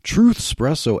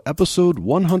Truthspresso episode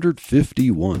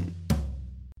 151.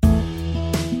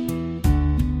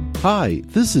 Hi,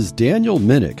 this is Daniel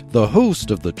Minnick, the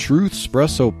host of the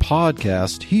Truthspresso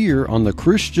podcast here on the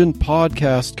Christian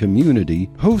podcast community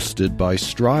hosted by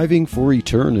Striving for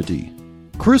Eternity.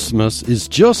 Christmas is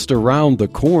just around the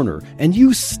corner, and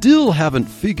you still haven't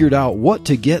figured out what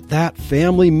to get that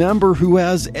family member who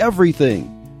has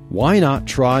everything. Why not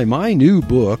try my new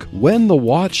book, When the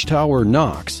Watchtower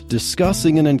Knocks,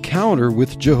 discussing an encounter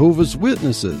with Jehovah's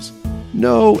Witnesses?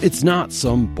 No, it's not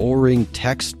some boring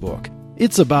textbook.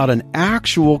 It's about an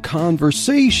actual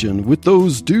conversation with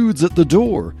those dudes at the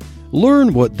door.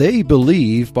 Learn what they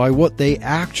believe by what they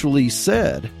actually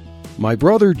said. My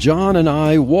brother John and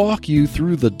I walk you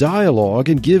through the dialogue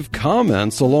and give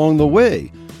comments along the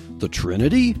way. The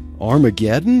Trinity?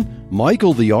 Armageddon?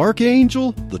 Michael the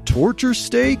Archangel? The torture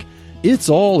stake? It's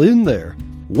all in there.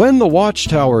 When the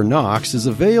Watchtower Knocks is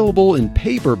available in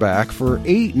paperback for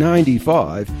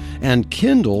 $8.95 and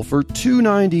Kindle for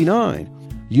 $2.99.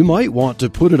 You might want to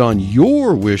put it on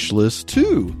your wish list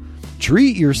too.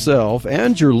 Treat yourself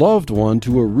and your loved one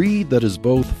to a read that is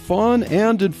both fun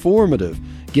and informative.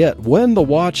 Get When the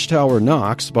Watchtower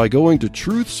Knocks by going to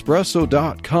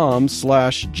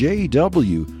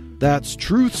truthspresso.com/JW. That's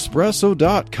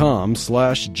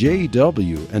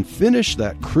truthspresso.com/JW and finish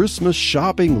that Christmas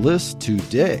shopping list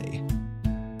today.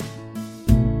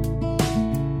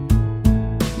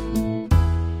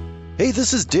 Hey,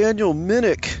 this is Daniel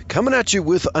Minnick coming at you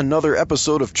with another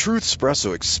episode of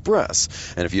Truthspresso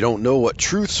Express. And if you don't know what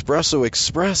Truthspresso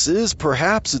Express is,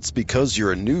 perhaps it's because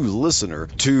you're a new listener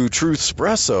to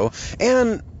Truthspresso,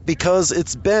 and because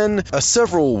it's been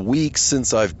several weeks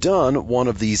since I've done one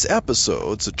of these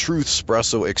episodes. A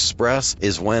Truthspresso Express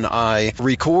is when I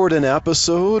record an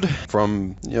episode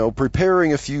from,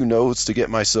 preparing a few notes to get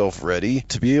myself ready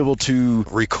to be able to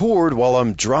record while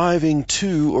I'm driving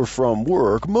to or from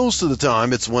work. Most of the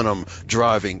time it's when I'm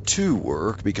driving to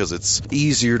work because it's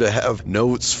easier to have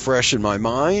notes fresh in my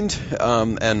mind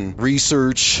and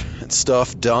research and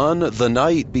stuff done the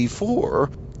night before.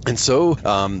 And so,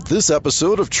 this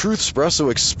episode of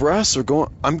Truthspresso Express,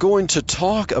 I'm going to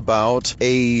talk about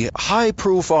a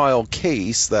high-profile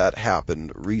case that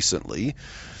happened recently.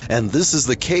 And this is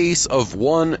the case of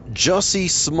one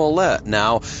Jussie Smollett.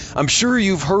 Now, I'm sure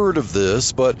you've heard of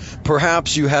this, but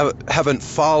perhaps you haven't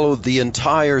followed the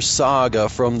entire saga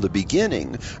from the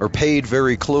beginning or paid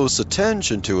very close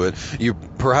attention to it. You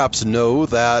perhaps know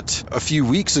that a few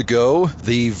weeks ago,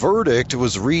 the verdict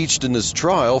was reached in his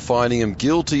trial, finding him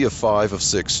guilty of 5 of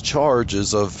 6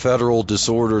 charges of federal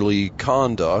disorderly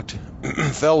conduct.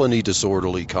 Felony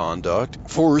disorderly conduct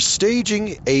for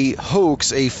staging a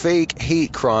hoax, a fake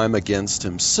hate crime against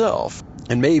himself.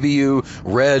 And maybe you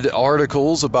read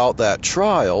articles about that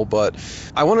trial, but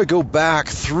I want to go back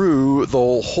through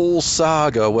the whole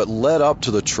saga, what led up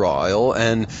to the trial,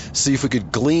 and see if we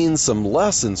could glean some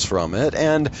lessons from it.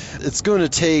 And it's going to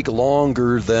take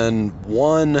longer than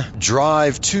one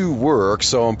drive to work,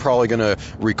 so I'm probably going to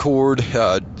record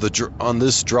on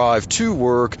this drive to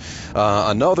work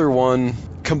another one,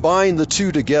 combine the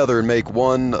two together and make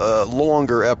one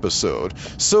longer episode.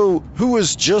 So, who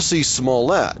is Jussie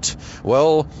Smollett?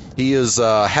 Well, he is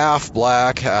half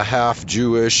black, half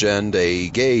Jewish, and a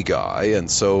gay guy. And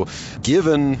so,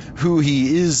 given who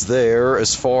he is there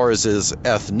as far as his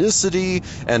ethnicity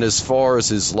and as far as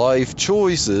his life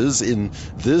choices in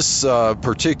this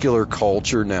particular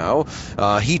culture now,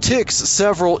 he ticks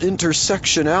several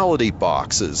intersectionality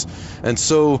boxes. And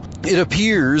so, it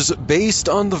appears, based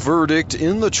on the verdict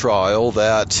in the trial,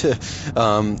 that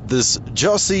this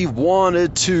Jussie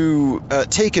wanted to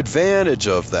take advantage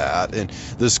of that. And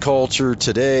this culture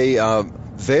today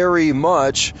very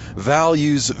much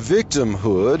values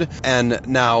victimhood, and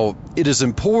now it is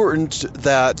important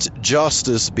that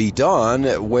justice be done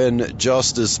when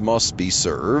justice must be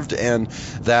served, and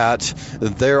that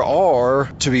there are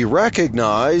to be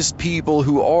recognized people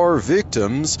who are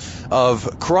victims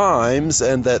of crimes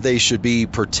and that they should be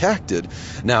protected.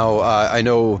 Now, I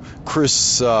know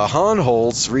Chris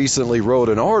Honholtz recently wrote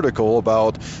an article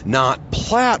about not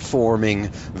platforming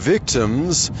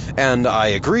victims, and I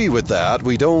agree with that.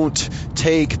 We don't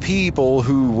take people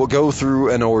who will go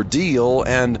through an ordeal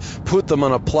and put them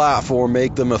on a platform,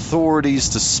 make them authorities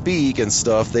to speak and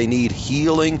stuff. They need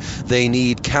healing, they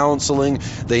need counseling.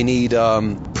 They need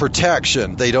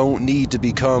protection. They don't need to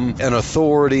become an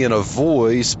authority and a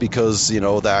voice, because,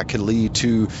 that can lead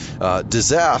to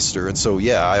disaster. And so,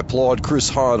 yeah, I applaud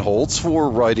Chris Hohnholz for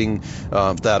writing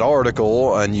that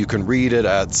article, and you can read it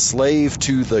at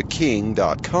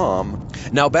slavetotheking.com.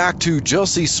 Now back to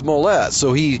Jussie Smollett.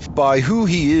 So by who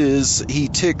he is, he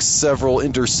ticks several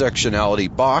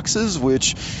intersectionality boxes,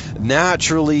 which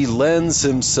naturally lends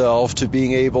himself to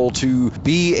being able to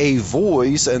be a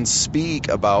voice and speak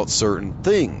about certain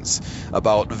things,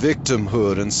 about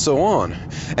victimhood and so on.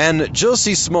 And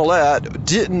Jussie Smollett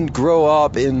didn't grow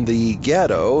up in the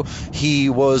ghetto. He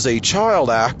was a child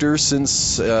actor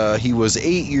since he was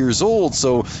 8 years old.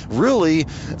 So really,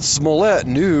 Smollett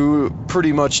knew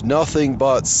pretty much nothing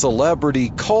but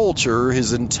celebrity culture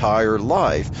his entire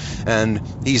life. And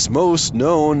he's most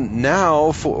known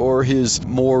now for his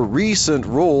more recent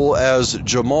role as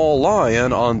Jamal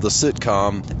Lyon on the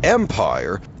sitcom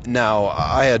Empire. Now,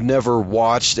 I had never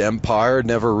watched Empire,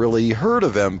 never really heard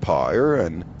of Empire,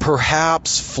 and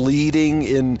perhaps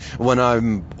fleeting when I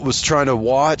was trying to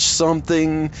watch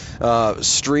something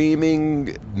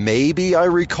streaming, maybe I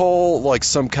recall like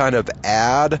some kind of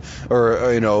ad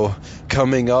or,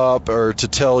 coming up, or to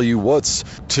tell you what's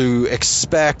to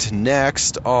expect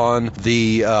next on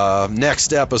the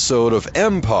next episode of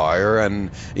Empire.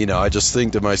 And, I just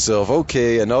think to myself,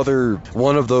 okay, another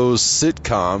one of those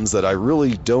sitcoms that I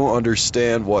really don't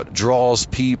understand what draws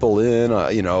people in.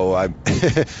 I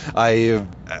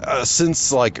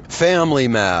since like Family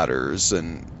Matters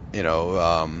and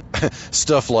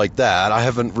stuff like that, I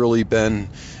haven't really been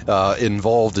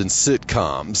involved in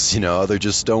sitcoms. They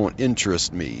just don't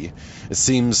interest me. It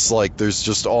seems like there's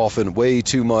just often way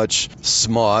too much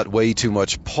smut, way too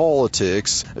much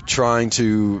politics, trying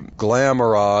to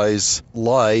glamorize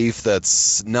life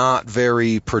that's not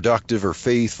very productive or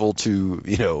faithful to,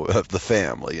 the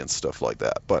family and stuff like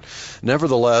that. But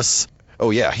nevertheless,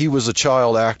 oh yeah, he was a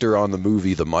child actor on the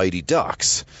movie The Mighty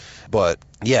Ducks. But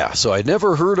yeah, so I'd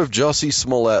never heard of Jussie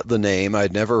Smollett, the name.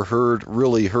 I'd never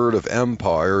really heard of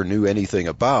Empire, knew anything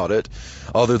about it,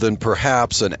 other than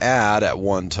perhaps an ad at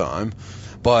one time.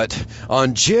 But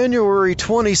on January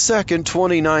 22nd,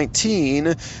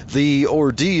 2019, the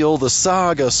ordeal, the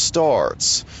saga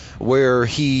starts, where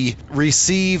he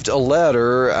received a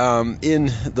letter in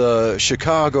the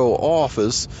Chicago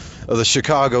office, the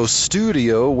Chicago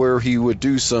studio, where he would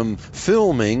do some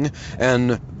filming,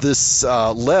 and this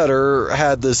letter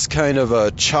had this kind of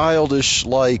a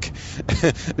childish-like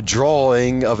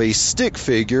drawing of a stick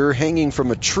figure hanging from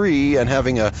a tree and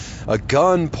having a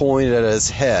gun pointed at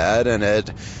his head, and it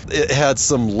had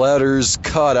some letters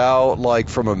cut out like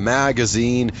from a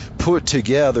magazine put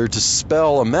together to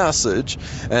spell a message,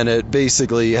 and it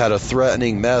basically had a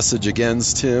threatening message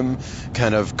against him,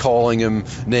 kind of calling him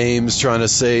names, trying to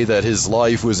say that his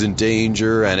life was in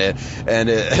danger, and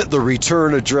the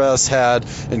return address had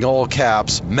in all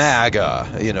caps MAGA,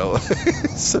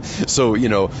 so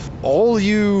all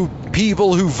you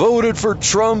people who voted for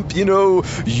Trump,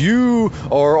 you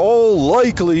are all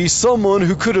likely someone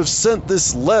who could have sent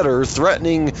this letter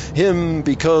threatening him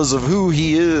because of who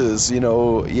he is, you're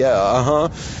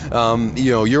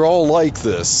all like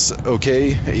this,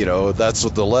 okay? That's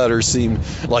what the letter seemed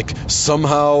like.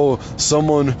 Somehow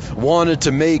someone wanted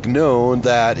to make known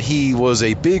that he was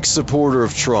a big supporter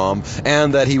of Trump,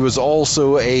 and that he was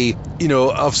also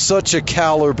of such a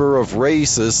caliber of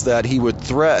racist that he would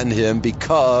threaten him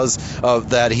because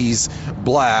of that he's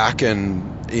black and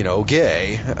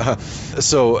gay.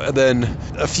 So then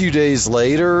a few days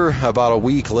later, about a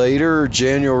week later,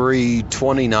 January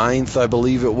 29th, I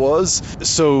believe it was,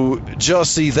 so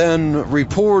Jussie then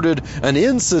reported an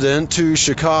incident to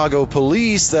Chicago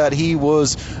police that he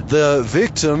was the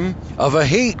victim of a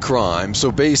hate crime. So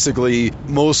basically,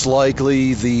 most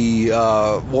likely the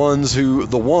ones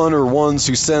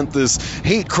who sent this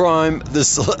hate crime,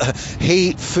 this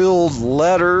hate-filled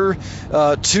letter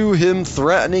to him,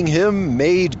 threatening him,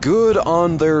 made good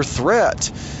on their threat.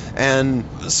 And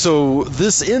so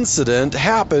this incident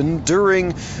happened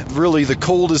during really the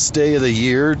coldest day of the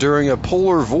year, during a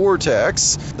polar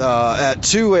vortex at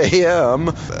 2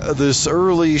 a.m. This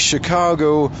early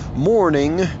Chicago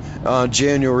morning on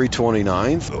January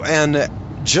 29th. And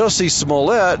Jussie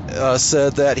Smollett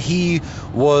said that he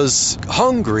was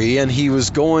hungry and he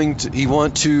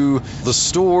went to the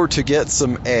store to get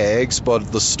some eggs,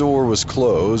 but the store was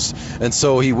closed, and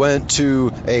so he went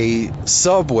to a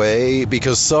Subway,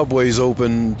 because Subway's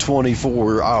open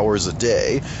 24 hours a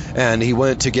day, and he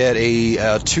went to get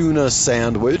a tuna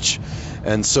sandwich.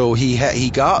 And so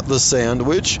he got the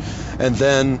sandwich, and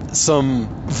then some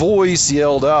voice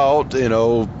yelled out,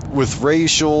 with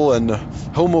racial and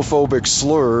homophobic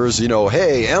slurs,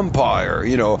 hey, Empire,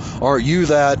 aren't you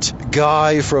that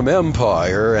guy from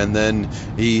Empire? And then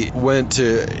he went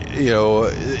to,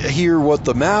 hear what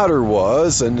the matter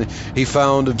was, and he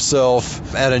found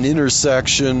himself at an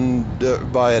intersection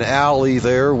by an alley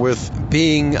there with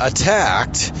being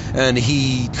attacked, and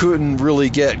he couldn't really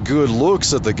get good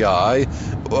looks at the guy.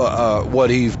 What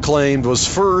he claimed was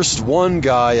first one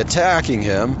guy attacking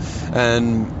him,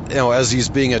 and as he's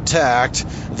being attacked,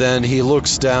 then he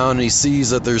looks down and he sees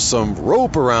that there's some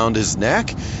rope around his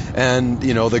neck, and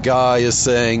the guy is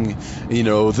saying,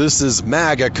 this is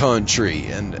MAGA country,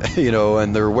 and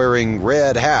and they're wearing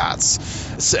red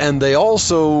hats, and they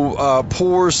also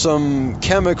pour some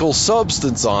chemical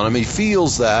substance on him. He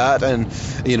feels that, and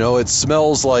it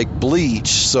smells like bleach,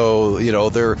 so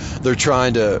they're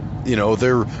trying to,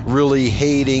 they're really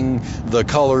hating the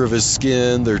color of his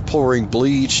skin. They're pouring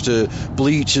bleach to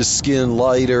bleach his skin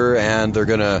lighter, and they're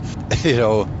gonna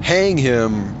hang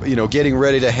him, getting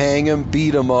ready to hang him,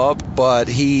 beat him up. But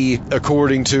he,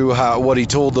 according to what he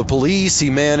told the police, he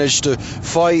managed to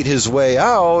fight his way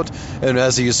out, and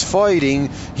as he was fighting,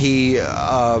 he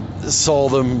saw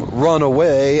them run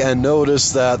away and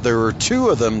noticed that there were two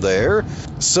of them there.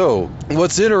 So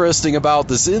what's interesting about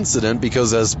this incident,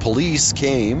 because as police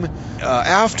came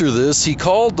after this, he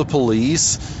called the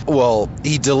police. Well,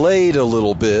 he delayed a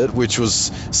little bit, which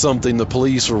was something the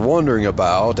police were wondering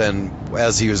about, and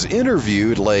as he was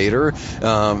interviewed later,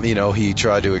 he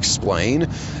tried to explain.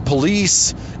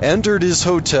 Police entered his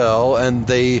hotel, and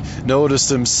they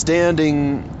noticed him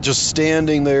standing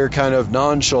there kind of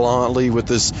nonchalantly with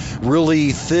this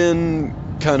really thin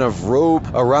kind of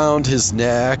rope around his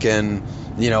neck, and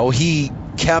he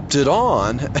kept it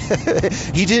on.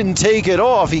 He didn't take it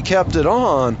off, he kept it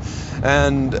on.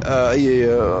 And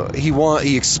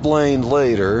he explained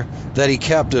later that he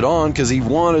kept it on because he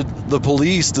wanted the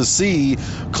police to see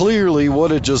clearly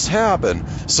what had just happened.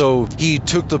 So he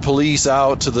took the police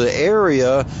out to the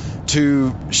area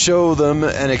to show them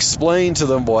and explain to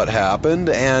them what happened,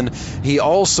 and he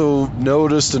also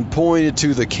noticed and pointed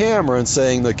to the camera and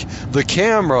saying the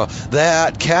camera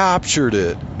that captured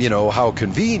it. How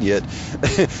convenient.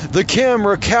 The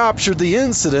camera captured the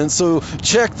incident, so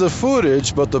check the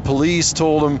footage. But the police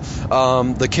told him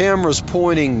the camera's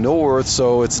pointing north,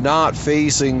 so it's not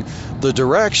facing the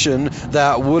direction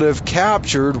that would have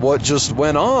captured what just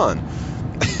went on.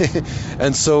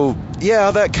 And so,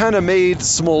 that kind of made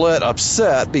Smollett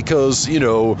upset because,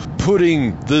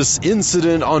 putting this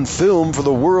incident on film for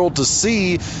the world to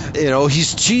see,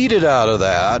 he's cheated out of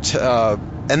that.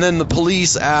 And then the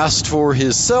police asked for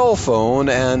his cell phone,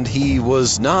 and he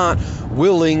was not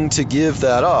willing to give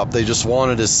that up. They just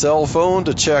wanted his cell phone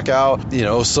to check out,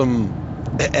 some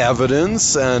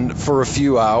evidence and for a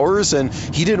few hours, and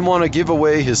he didn't want to give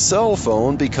away his cell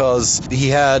phone because he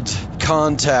had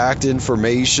contact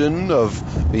information of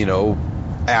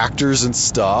actors and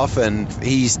stuff, and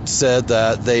he said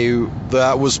that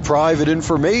that was private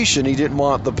information. He didn't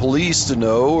want the police to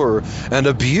know and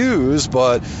abuse,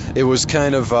 but it was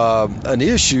kind of an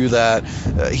issue that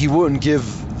he wouldn't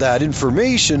give that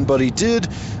information, but he did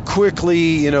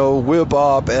quickly, whip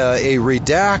up a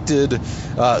redacted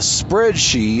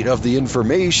spreadsheet of the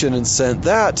information and sent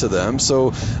that to them. So,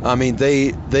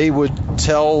 they would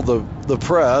tell the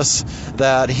press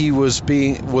that he was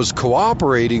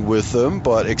cooperating with them,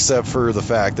 but except for the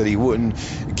fact that he wouldn't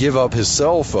give up his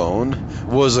cell phone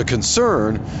was a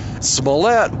concern.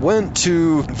 Smollett went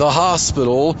to the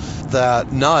hospital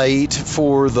that night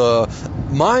for the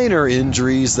minor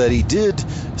injuries that he did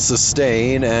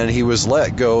sustain, and he was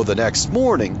let go the next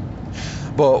morning.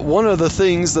 But one of the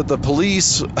things that the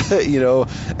police,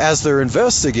 as they're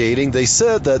investigating, they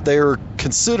said that they're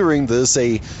considering this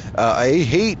a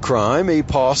hate crime, a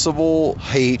possible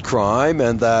hate crime,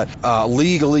 and that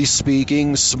legally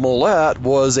speaking, Smollett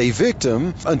was a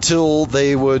victim until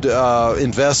they would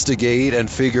investigate and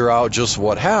figure out just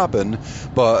what happened.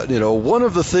 But, one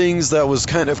of the things that was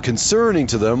kind of concerning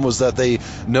to them was that they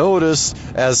noticed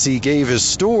as he gave his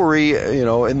story,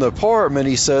 in the apartment,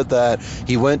 he said that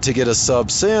he went to get a sub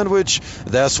sandwich.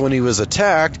 That's when he was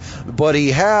attacked, but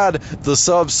he had the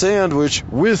sub sandwich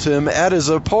with him at his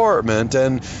apartment,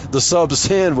 and the sub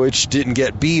sandwich didn't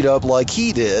get beat up like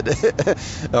he did,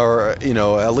 or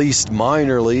at least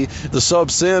minorly. The sub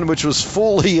sandwich was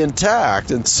fully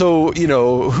intact. And so,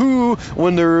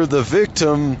 when they're the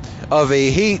victim of a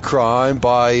hate crime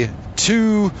by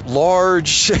two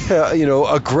large,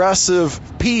 aggressive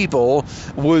people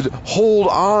would hold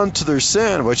on to their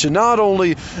sandwich. And not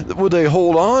only would they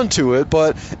hold on to it,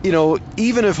 but,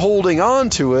 even if holding on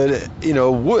to it,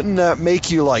 wouldn't that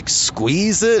make you like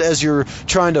squeeze it as you're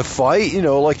trying to fight?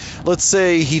 Like, let's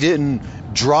say he didn't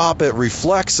drop it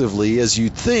reflexively as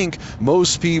you'd think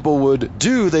most people would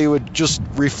do. They would just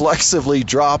reflexively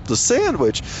drop the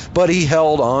sandwich, but he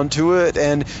held on to it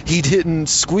and he didn't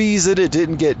squeeze it. It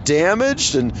didn't get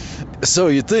damaged. And so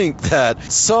you'd think that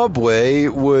Subway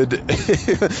would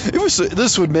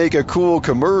this would make a cool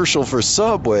commercial for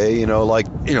Subway,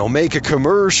 make a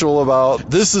commercial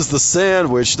about this is the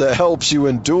sandwich that helps you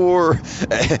endure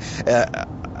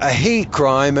a hate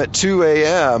crime at 2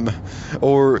 a.m.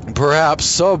 Or perhaps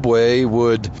Subway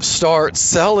would start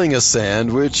selling a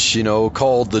sandwich,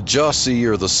 called the Jussie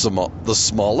or the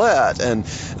Smollett, and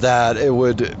that it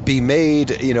would be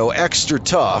made, extra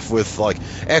tough with like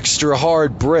extra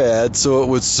hard bread so it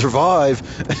would survive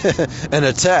an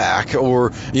attack,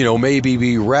 or, maybe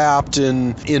be wrapped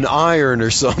in iron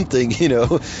or something, you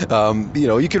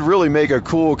could really make a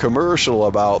cool commercial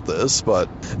about this. But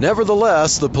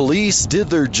nevertheless, the police did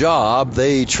their job.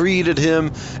 They treated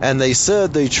him, and they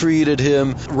said they treated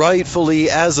him rightfully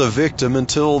as a victim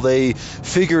until they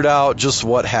figured out just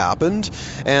what happened.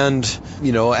 And,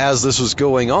 as this was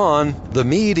going on, the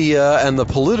media and the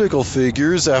political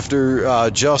figures, after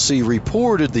Jussie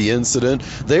reported the incident,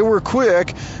 they were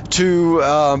quick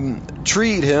to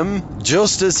treat him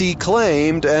just as he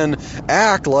claimed and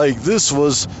act like this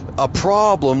was a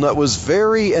problem that was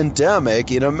very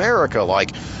endemic in America.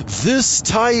 Like, this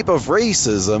type of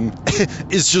racism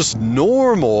is just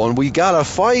normal and we gotta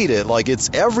fight it. Like, it's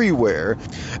everywhere.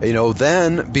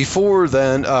 Before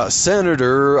then,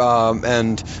 Senator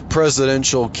and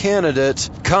presidential candidate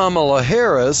Kamala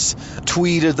Harris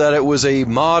tweeted that it was a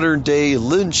modern day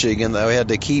lynching and that we had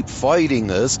to keep fighting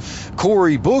this.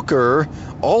 Cory Booker,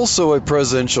 also a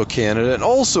presidential candidate and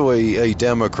also a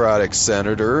Democratic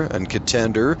senator and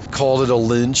contender, called it a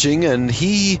lynching, and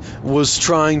he was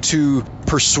trying to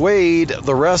persuade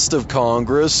the rest of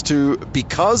Congress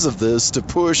because of this, to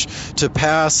push to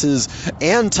pass his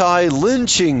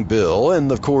anti-lynching bill.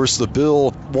 And of course the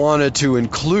bill wanted to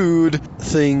include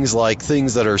things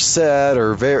that are said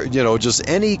or just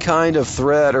any kind of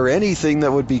threat or anything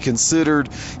that would be considered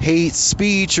hate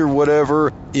speech or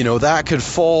whatever, that could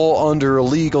fall under a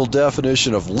legal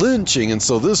definition of lynching. And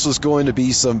so this was going to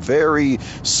be some very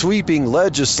sweeping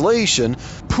legislation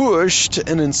pushed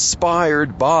and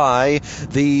inspired by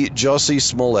the Jussie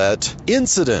Smollett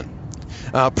incident.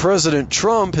 President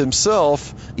Trump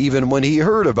himself, even when he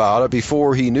heard about it,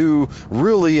 before he knew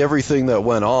really everything that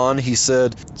went on, he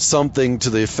said something to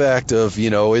the effect of,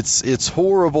 it's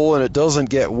horrible and it doesn't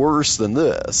get worse than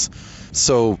this.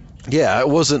 So, yeah, it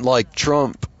wasn't like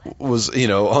Trump was,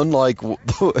 unlike,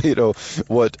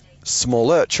 what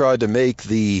Smollett tried to make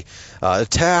the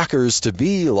attackers to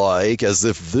be like, as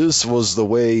if this was the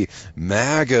way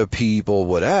MAGA people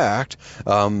would act.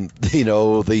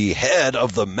 The head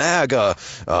of the MAGA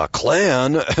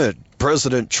clan,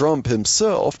 President Trump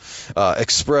himself,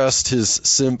 expressed his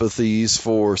sympathies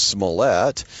for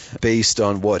Smollett based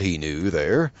on what he knew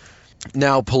there.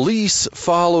 Now, police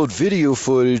followed video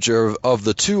footage of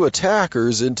the two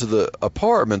attackers into the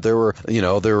apartment. There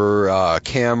were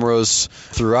cameras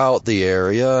throughout the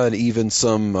area, and even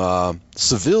some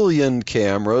civilian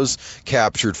cameras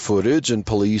captured footage, and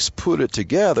police put it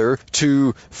together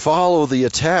to follow the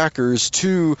attackers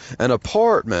to an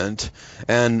apartment.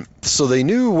 And so they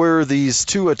knew where these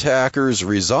two attackers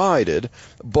resided,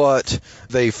 but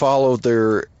they followed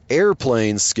their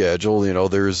airplane schedule.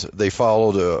 They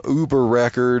followed a Uber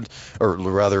record, or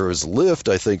rather it was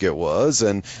Lyft, I think it was,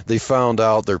 and they found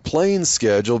out their plane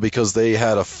schedule because they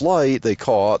had a flight they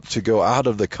caught to go out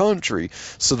of the country.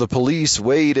 So the police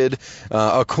waited,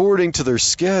 according to their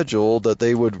schedule, that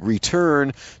they would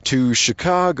return to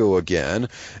Chicago again.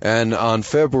 And on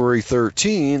February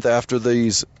 13th, after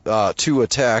these two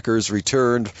attackers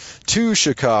returned to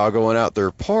Chicago and at their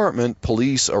apartment,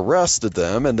 police arrested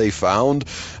them, and they found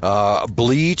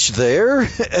bleach there,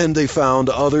 and they found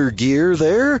other gear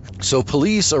there. So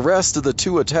police arrested the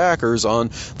two attackers on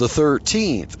the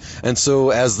 13th. And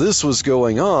so as this was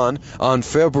going on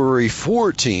February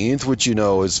 14th, which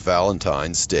is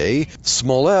Valentine's Day,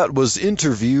 Smollett was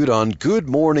interviewed on Good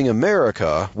Morning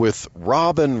America with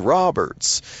Robin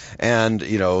Roberts. And,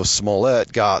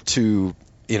 Smollett got to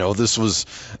this was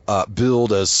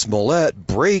billed as Smollett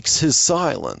breaks his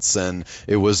silence, and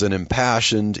it was an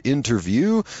impassioned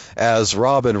interview as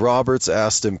Robin Roberts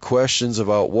asked him questions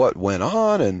about what went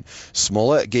on, and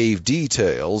Smollett gave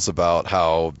details about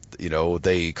how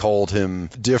they called him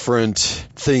different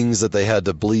things that they had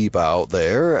to bleep out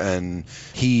there, and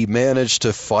he managed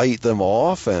to fight them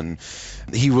off, and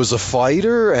he was a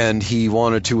fighter, and he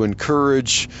wanted to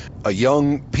encourage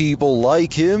young people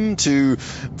like him to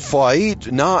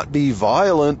fight, not be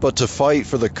violent, but to fight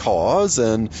for the cause.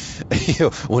 And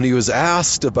when he was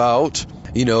asked about,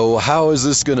 how is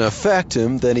this going to affect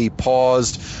him, then he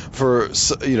paused for,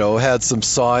 had some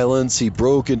silence. He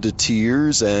broke into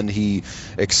tears, and he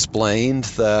explained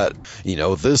that,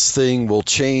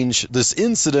 this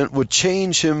incident would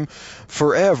change him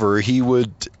forever. He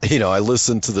would, I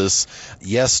listened to this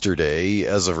yesterday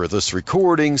as of this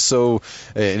recording, so,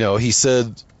 he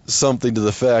said something to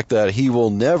the fact that he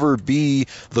will never be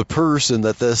the person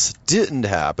that this didn't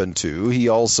happen to. He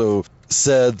also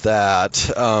said that,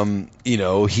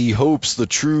 he hopes the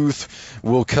truth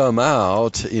will come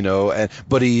out,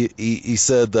 but he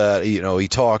said that, he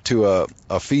talked to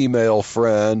a female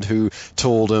friend who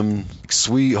told him,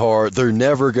 sweetheart, they're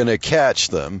never going to catch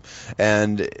them.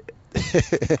 And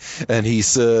and he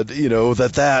said,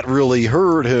 that really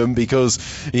hurt him because,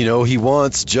 he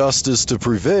wants justice to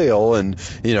prevail. And,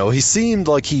 he seemed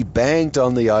like he banked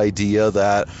on the idea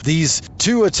that these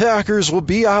two attackers will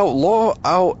be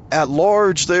out at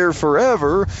large there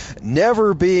forever,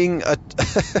 never being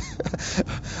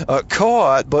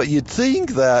caught. But you'd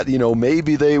think that,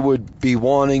 maybe they would be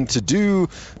wanting to do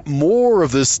more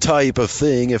of this type of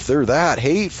thing if they're that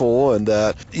hateful, and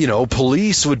that,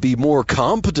 police would be more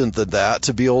competent than that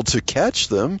to be able to catch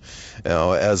them,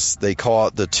 as they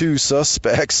caught the two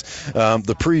suspects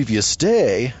the previous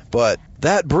day. But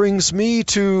that brings me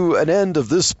to an end of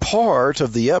this part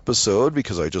of the episode,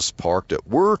 because I just parked at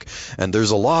work, and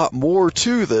there's a lot more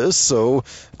to this, so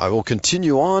I will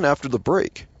continue on after the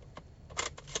break.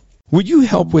 Would you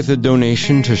help with a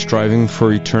donation to Striving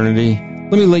for Eternity?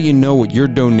 Let me let you know what your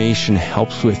donation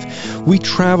helps with. We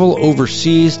travel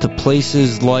overseas to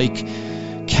places like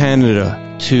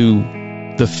Canada, to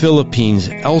the Philippines,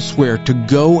 elsewhere, to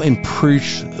go and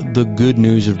preach the good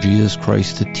news of Jesus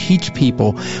Christ, to teach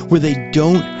people where they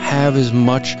don't have as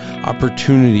much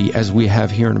opportunity as we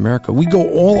have here in America. We go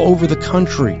all over the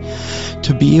country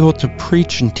to be able to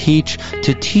preach and teach,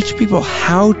 to teach people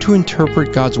how to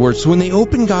interpret God's Word. So when they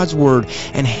open God's Word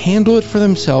and handle it for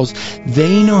themselves,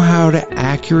 they know how to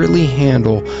accurately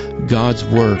handle God's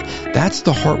Word. That's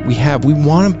the heart we have. We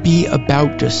want to be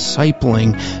about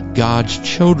discipling God's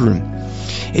children.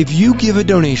 If you give a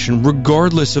donation,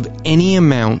 regardless of any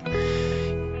amount,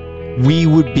 we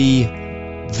would be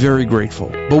very grateful.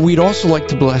 But we'd also like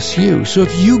to bless you. So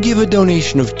if you give a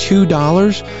donation of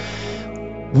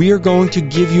 $2, we are going to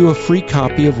give you a free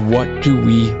copy of What Do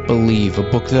We Believe, a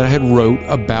book that I had wrote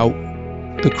about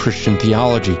the Christian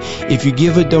theology. If you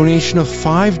give a donation of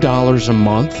 $5 a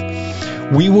month,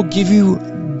 we will give you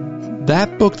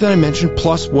that book that I mentioned,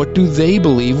 plus What Do They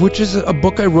Believe, which is a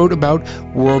book I wrote about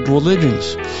world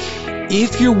religions.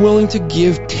 If you're willing to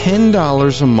give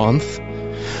 $10 a month,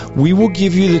 we will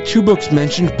give you the two books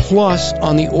mentioned, plus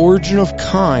On the Origin of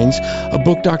Kinds, a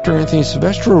book Dr. Anthony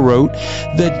Silvestro wrote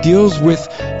that deals with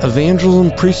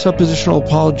evangelism, presuppositional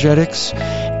apologetics,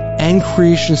 and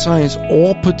creation science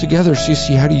all put together, so you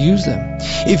see how to use them.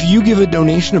 If you give a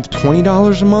donation of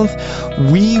 $20 a month,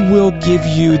 we will give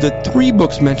you the 3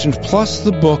 books mentioned, plus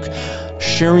the book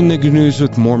Sharing the Good News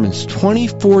with Mormons.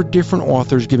 24 different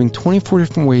authors giving 24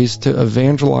 different ways to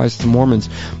evangelize the Mormons,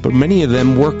 but many of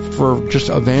them work for just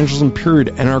evangelism period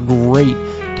and are great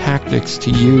tactics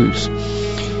to use.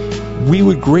 We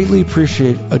would greatly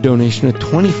appreciate a donation of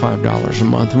 $25 a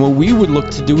month, and what we would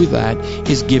look to do with that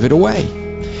is give it away.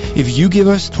 If you give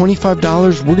us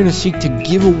 $25, we're going to seek to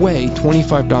give away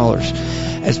 $25.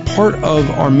 As part of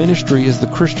our ministry is the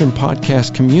Christian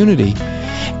Podcast Community,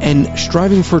 and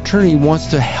Striving for Eternity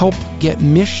wants to help get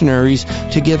missionaries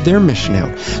to get their mission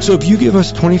out. So if you give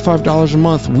us $25 a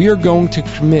month, we are going to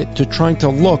commit to trying to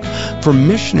look for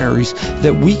missionaries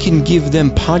that we can give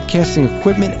them podcasting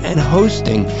equipment and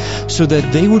hosting so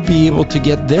that they would be able to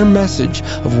get their message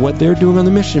of what they're doing on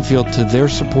the mission field to their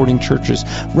supporting churches,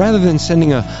 rather than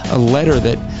sending a letter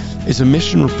that is a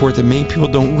mission report that many people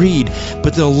don't read,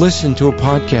 but they'll listen to a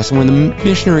podcast. And when the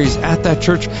missionary is at that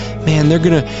church, man, they're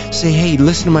going to say, hey,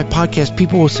 listen to my podcast.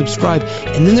 People will subscribe.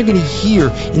 And then they're going to hear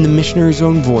in the missionary's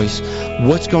own voice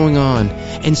what's going on.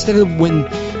 Instead of when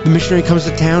the missionary comes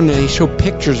to town and they show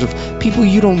pictures of people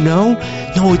you don't know.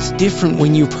 No, it's different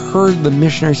when you've heard the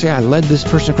missionary say, I led this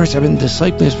person to Christ. I've been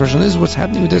discipling this person. This is what's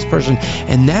happening with this person.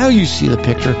 And now you see the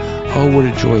picture. Oh, what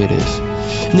a joy it is.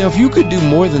 Now, if you could do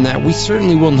more than that, we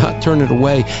certainly will not turn it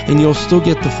away, and you'll still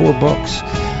get the 4 books.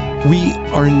 We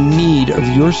are in need of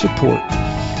your support.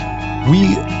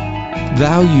 We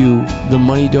value the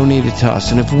money donated to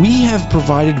us. And if we have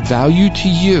provided value to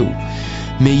you,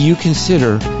 may you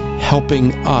consider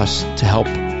helping us to help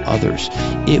others.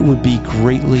 It would be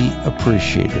greatly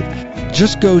appreciated.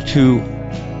 Just go to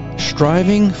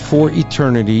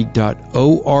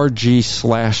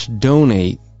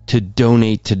strivingforeternity.org/donate to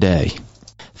donate today.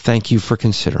 Thank you for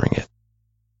considering it.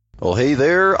 Well, hey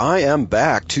there, I am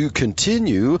back to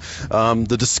continue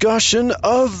the discussion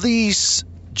of the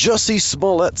Jussie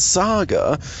Smollett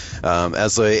saga.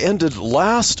 As I ended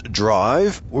last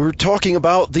drive, we're talking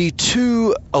about the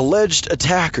two alleged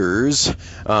attackers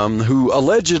who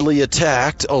allegedly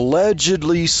attacked they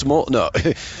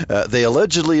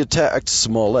allegedly attacked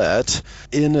Smollett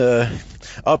in a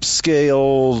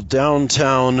upscale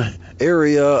downtown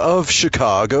area of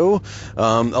Chicago.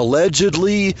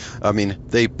 Allegedly,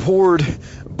 they poured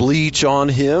bleach on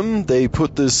him. They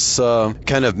put this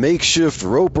kind of makeshift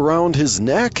rope around his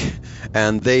neck,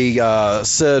 and they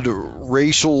said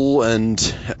racial and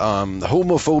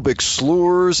homophobic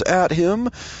slurs at him,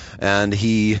 and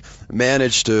he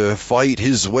managed to fight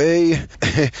his way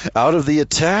out of the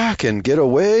attack and get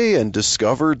away, and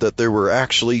discovered that there were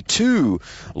actually two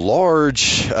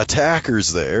large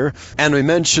attackers there. And we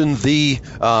mentioned the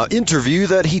interview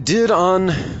that he did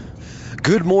on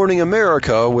Good Morning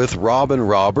America with Robin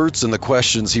Roberts and the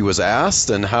questions he was asked,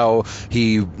 and how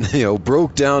he,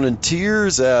 broke down in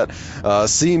tears at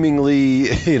seemingly,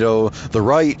 the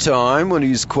right time when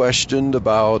he's questioned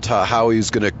about how he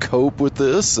was going to cope with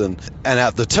this. And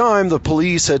at the time, the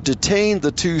police had detained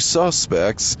the two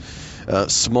suspects.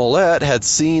 Smollett had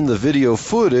seen the video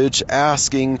footage,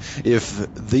 asking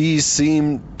if these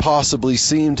possibly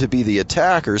seemed to be the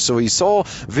attackers. So he saw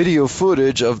video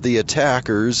footage of the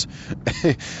attackers,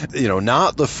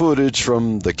 not the footage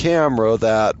from the camera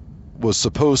that was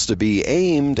supposed to be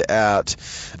aimed at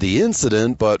the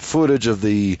incident, but footage of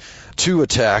the two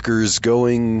attackers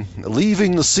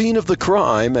leaving the scene of the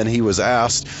crime. And he was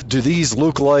asked, do these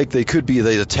look like they could be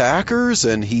the attackers?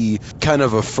 And he kind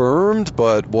of affirmed,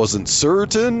 but wasn't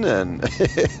certain. And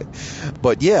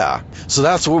but yeah, so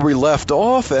that's where we left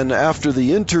off. And after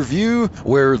the interview,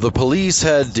 where the police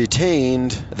had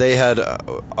detained, they had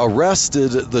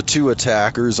arrested the two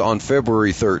attackers on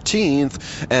February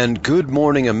 13th, and Good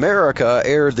Morning America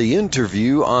aired the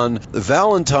interview on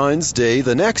Valentine's Day,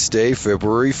 the next day,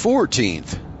 February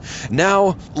 14th.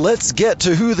 Now, let's get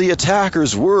to who the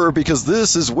attackers were, because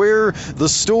this is where the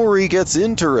story gets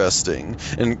interesting.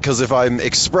 And because if I'm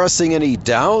expressing any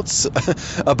doubts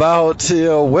about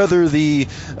whether the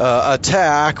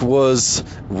attack was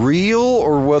real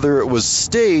or whether it was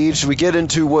staged, we get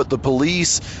into what the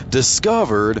police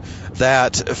discovered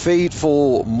that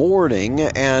fateful morning.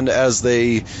 And as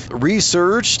they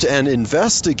researched and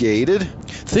investigated,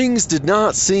 things did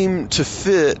not seem to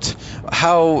fit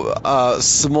how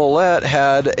Smollett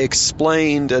had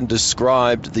explained and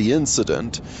described the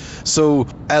incident. So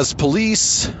as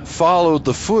police followed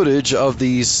the footage of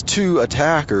these two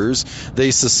attackers,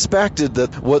 they suspected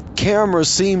that what cameras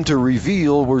seemed to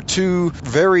reveal were two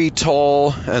very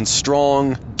tall and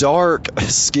strong,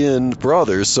 dark-skinned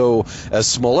brothers. So as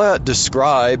Smollett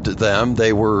described them,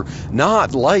 they were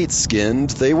not light-skinned,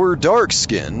 they were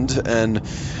dark-skinned. And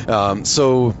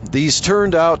so these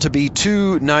turned out to be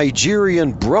two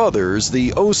Nigerian brothers,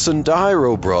 the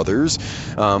Osundairo brothers,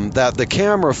 that the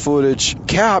camera footage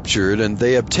captured. And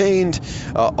they obtained,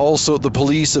 also the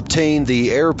police obtained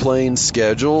the airplane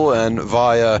schedule, and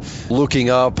via looking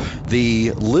up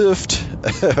the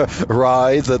Lyft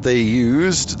ride that they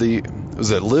used,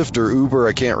 was it Lyft or Uber?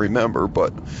 I can't remember,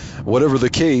 but whatever the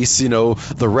case,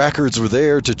 the records were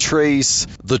there to trace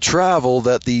the travel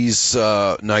that these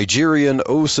Nigerian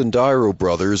Osundairo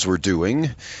brothers were doing.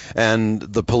 And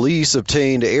the police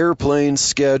obtained airplane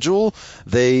schedule.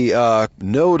 They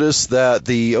noticed that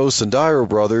the Osundairo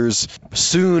brothers,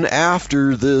 soon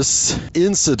after this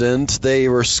incident, they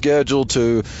were scheduled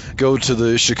to go to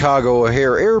the Chicago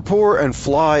O'Hare Airport and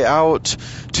fly out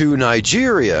to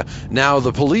Nigeria. Now,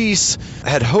 the police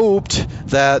had hoped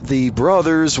that the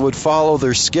brothers would follow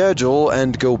their schedule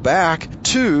and go back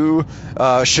to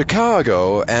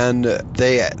Chicago, and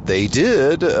they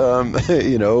did,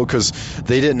 because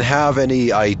they didn't have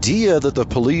any idea that the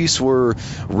police were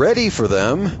ready for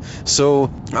them.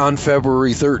 So on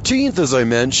February 13th, as I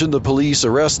mentioned, the police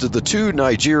arrested the two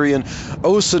Nigerian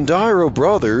Osundairo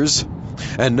brothers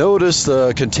and noticed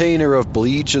the container of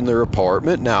bleach in their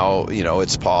apartment. Now,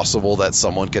 it's possible that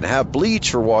someone can have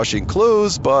bleach for washing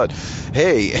clothes, but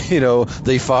hey,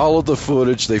 they followed the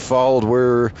footage, they followed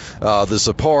where this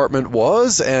apartment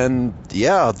was, and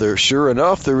yeah, sure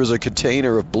enough, there was a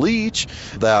container of bleach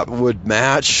that would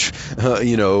match,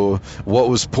 what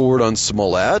was poured on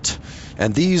Smollett.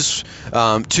 And these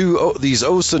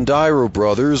Osundairo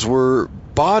brothers were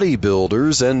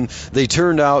bodybuilders, and they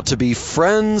turned out to be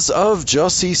friends of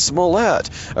Jussie Smollett,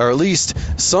 or at least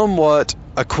somewhat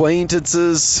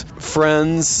acquaintances,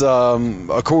 friends,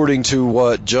 according to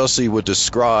what Jussie would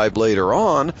describe later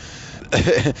on.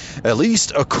 At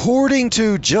least according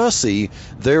to Jussie,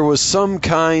 there was some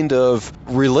kind of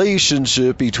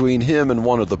relationship between him and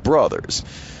one of the brothers.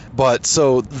 But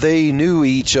so they knew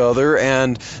each other,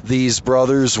 and these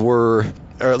brothers were,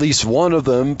 or at least one of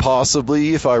them,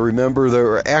 possibly, if I remember, there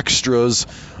were extras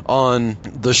on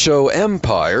the show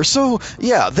Empire. So,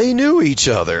 yeah, they knew each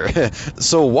other.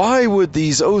 So why would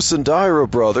these Osundairo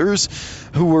brothers,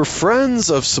 who were friends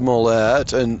of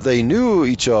Smollett and they knew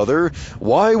each other,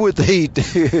 why would they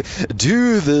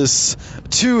do this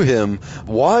to him?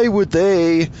 Why would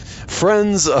they,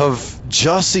 friends of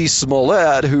Jussie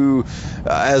Smollett, who,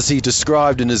 as he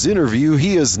described in his interview,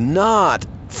 he is not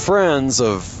friends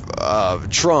of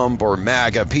Trump or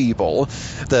MAGA people,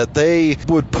 that they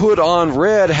would put on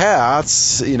red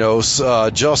hats.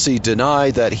 Jussie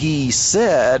denied that he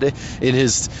said in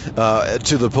his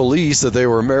to the police that they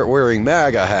were wearing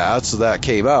MAGA hats, so that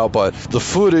came out, but the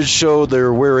footage showed they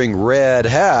were wearing red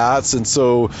hats, and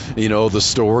so the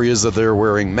story is that they're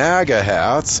wearing MAGA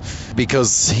hats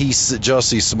because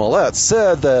Jussie Smollett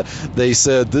said that they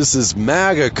said this is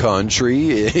MAGA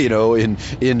country,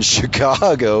 in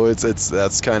Chicago.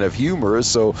 That's kind of humorous.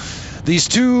 So these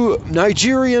two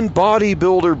Nigerian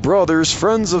bodybuilder brothers,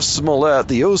 friends of Smollett,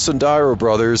 the Osundairo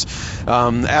brothers,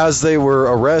 as they were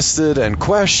arrested and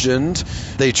questioned,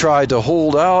 they tried to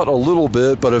hold out a little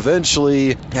bit, but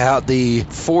eventually at the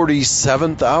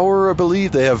 47th hour, I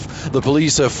believe, the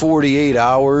police have 48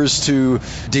 hours to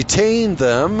detain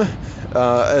them.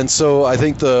 And so I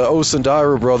think the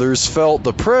Osundairo brothers felt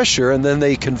the pressure, and then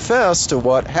they confessed to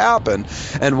what happened.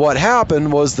 And what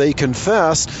happened was they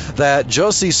confessed that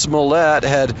Jussie Smollett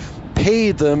had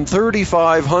paid them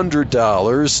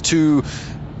 $3,500 to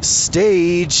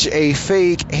stage a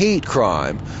fake hate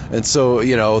crime. And so,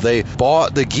 they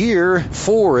bought the gear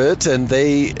for it, and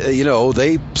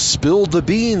they spilled the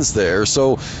beans there.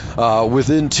 So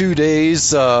within 2 days,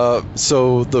 so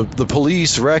the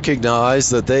police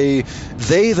recognized that they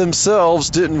themselves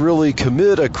didn't really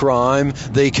commit a crime.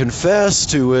 They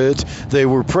confessed to it. They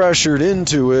were pressured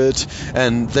into it,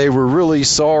 and they were really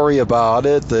sorry about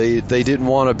it. They didn't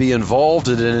want to be involved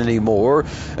in it anymore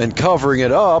and covering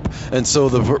it up. And so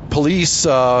the police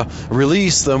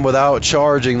released them without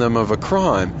charging them of a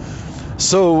crime.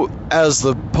 So as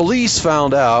the police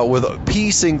found out, with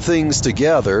piecing things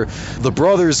together, the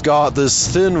brothers got this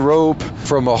thin rope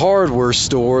from a hardware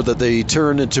store that they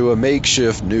turned into a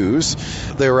makeshift noose.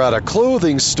 They were at a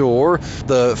clothing store.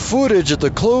 The footage at the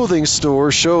clothing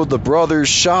store showed the brothers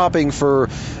shopping for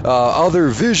other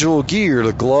visual gear,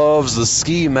 the gloves, the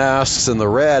ski masks, and the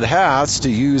red hats to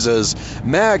use as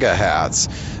MAGA hats.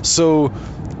 So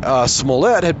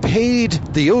Smollett had paid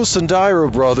the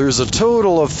Osundairo brothers a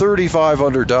total of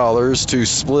 $3,500 to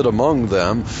split among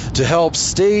them to help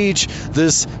stage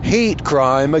this hate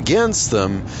crime against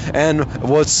them. And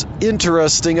what's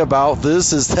interesting about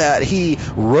this is that he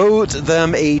wrote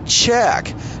them a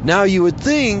check. Now, you would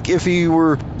think if he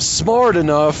were smart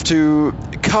enough to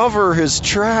cover his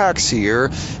tracks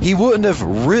here, he wouldn't have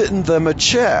written them a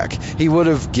check. He would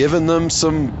have given them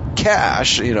some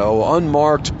cash,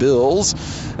 unmarked bills,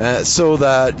 so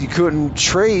that you couldn't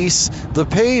trace the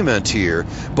payment here.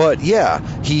 But yeah,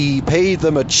 he paid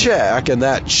them a check, and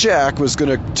that check was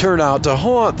going to turn out to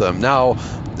haunt them. Now,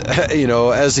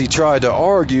 as he tried to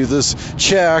argue, this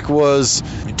check was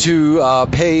to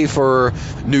pay for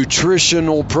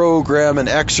nutritional program and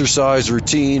exercise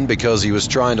routine because he was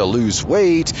trying to lose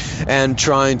weight and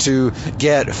trying to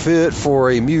get fit for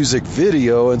a music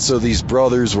video. And so these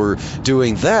brothers were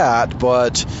doing that,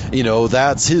 but,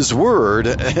 that's his word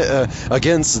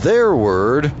against their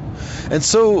word. And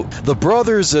so the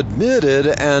brothers admitted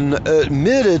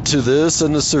to this,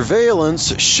 and the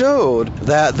surveillance showed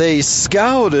that they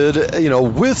scouted,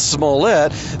 with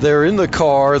Smollett. They're in the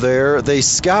car there. They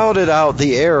scouted out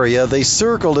the area. They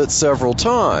circled it several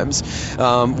times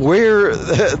where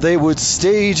they would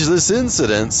stage this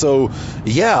incident. So,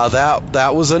 yeah,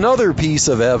 that was another piece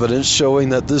of evidence showing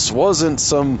that this wasn't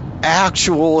some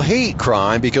actual hate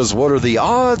crime, because what are the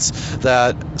odds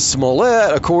that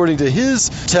Smollett, according to his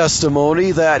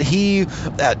testimony, that he,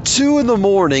 at 2 in the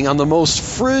morning on the most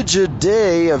frigid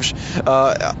day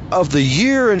of the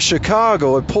year in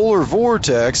Chicago at Polar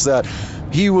Vortex, that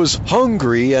he was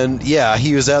hungry, and yeah,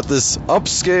 he was at this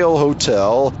upscale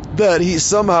hotel, that he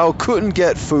somehow couldn't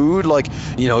get food, like,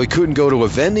 he couldn't go to a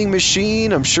vending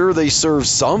machine. I'm sure they served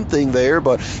something there,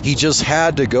 but he just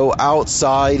had to go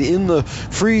outside in the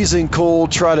freezing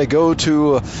cold, try to go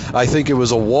to, I think it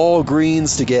was a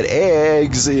Walgreens to get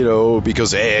eggs,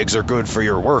 because eggs are good for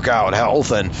your workout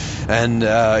health, and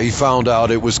he found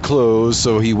out it was closed,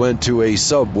 so he went to a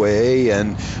Subway,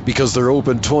 and because they're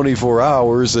open 24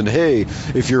 hours, and hey,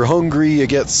 if you're hungry, you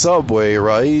get Subway,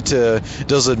 right?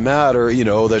 Doesn't matter,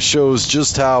 that shows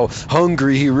just how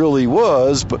hungry he really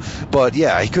was. But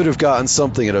yeah, he could have gotten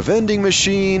something at a vending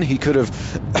machine. He could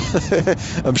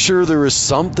have, I'm sure there was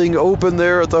something open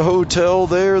there at the hotel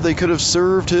there. They could have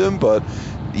served him, but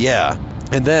yeah.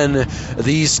 And then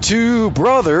these two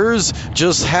brothers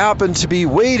just happened to be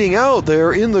waiting out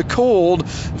there in the cold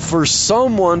for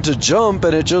someone to jump,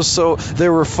 and it just so they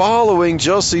were following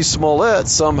Jussie Smollett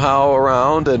somehow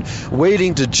around and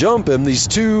waiting to jump him. These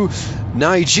two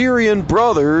Nigerian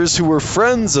brothers who were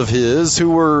friends of his,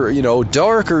 who were,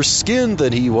 darker skinned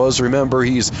than he was. Remember,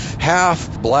 he's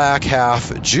half black,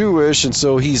 half Jewish, and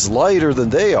so he's lighter than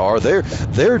they are.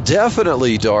 They're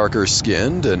definitely darker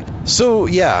skinned. And so,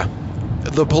 yeah,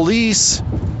 the police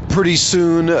pretty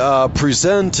soon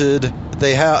presented.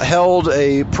 They held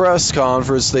a press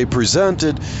conference. They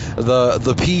presented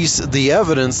the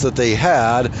evidence that they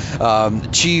had.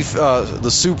 The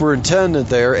superintendent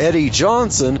there, Eddie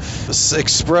Johnson,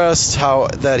 expressed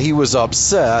that he was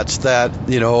upset that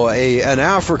an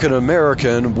African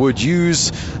American would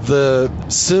use the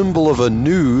symbol of a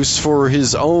noose for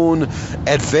his own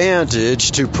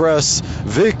advantage to press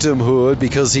victimhood,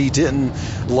 because he didn't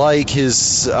like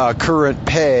his current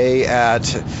pay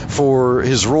for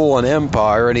his role in Empire,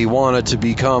 and he wanted to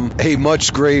become a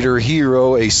much greater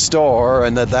hero, a star,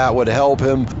 and that would help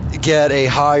him get a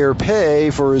higher pay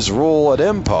for his role at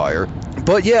Empire.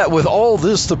 But yet, with all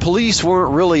this, the police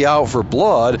weren't really out for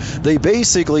blood. They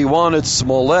basically wanted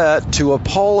Smollett to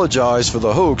apologize for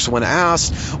the hoax when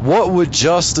asked what would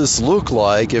justice look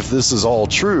like if this is all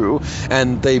true.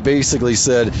 And they basically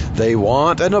said they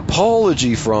want an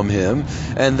apology from him,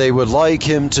 and they would like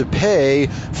him to pay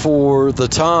for the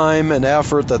time and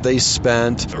effort that they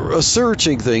spent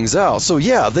searching things out. So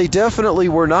yeah, they definitely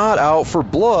were not out for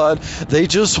blood. They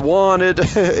just wanted,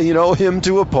 him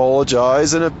to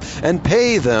apologize and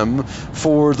pay them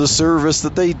for the service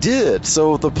that they did.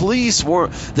 So the police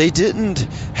didn't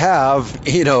have,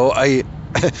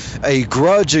 a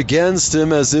grudge against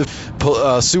him, as if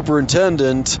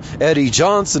Superintendent Eddie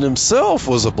Johnson himself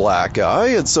was a black guy.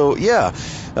 And so, yeah,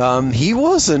 he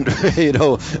wasn't,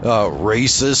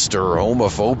 racist or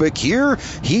homophobic here.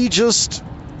 He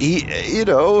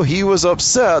was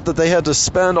upset that they had to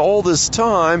spend all this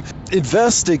time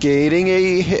investigating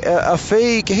a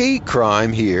fake hate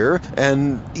crime here.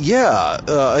 And yeah,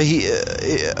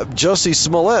 Jussie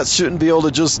Smollett shouldn't be able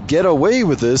to just get away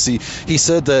with this. He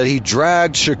said that he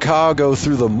dragged Chicago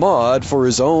through the mud for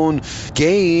his own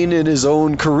gain in his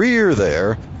own career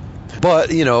there.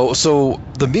 But, so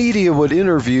the media would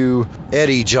interview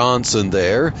Eddie Johnson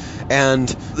there, and,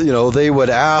 they would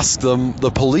ask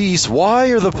the police, why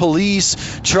are the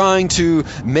police trying to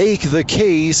make the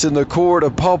case in the court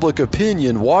of public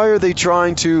opinion? Why are they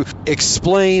trying to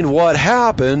explain what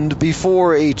happened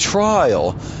before a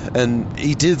trial? And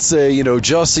he did say,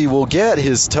 Jussie will get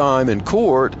his time in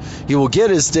court. He will get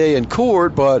his day in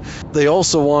court, but they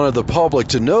also wanted the public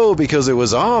to know, because it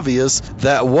was obvious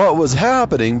that what was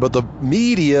happening, but the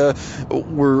media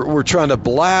were trying to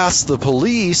blast the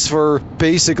police for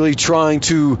basically trying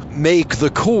to make the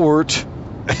court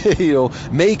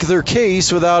make their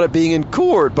case without it being in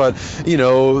court. But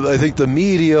I think the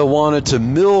media wanted to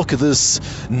milk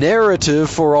this narrative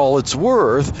for all it's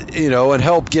worth, and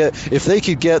help if they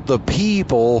could get the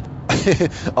people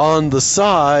on the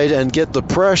side and get the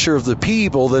pressure of the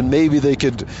people, then maybe they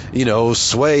could,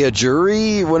 sway a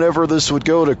jury whenever this would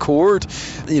go to court,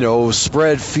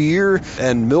 spread fear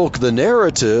and milk the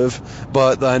narrative.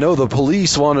 But I know the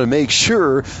police wanted to make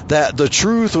sure that the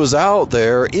truth was out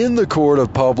there in the court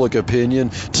of public opinion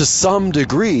to some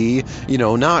degree,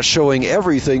 not showing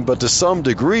everything, but to some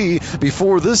degree,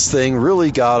 before this thing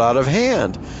really got out of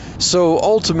hand. So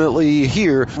ultimately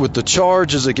here, with the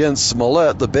charges against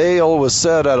Smollett, the bail was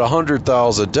set at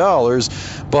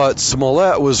 $100,000, but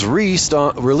Smollett was released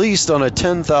on a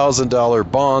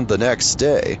 $10,000 bond the next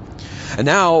day. And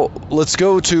now let's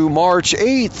go to March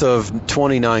 8th of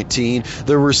 2019.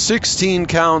 There were 16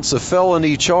 counts of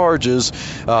felony charges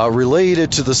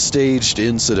related to the staged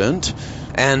incident.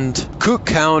 And Cook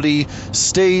County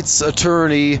State's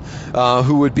attorney,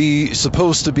 who would be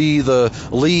supposed to be the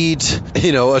lead,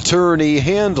 attorney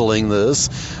handling this,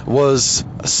 was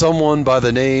someone by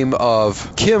the name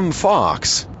of Kim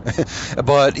Fox.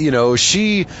 But,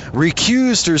 she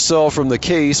recused herself from the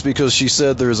case because she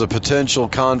said there's a potential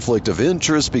conflict of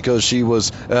interest because she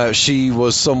was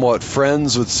somewhat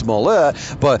friends with Smollett,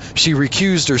 but she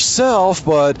recused herself,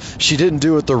 but she didn't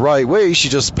do it the right way. She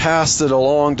just passed it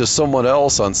along to someone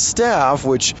else on staff,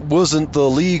 which wasn't the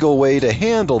legal way to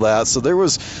handle that. So there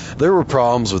were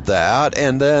problems with that.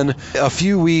 And then a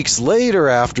few weeks later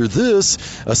after this,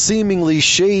 a seemingly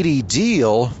shady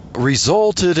deal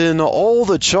resulted in all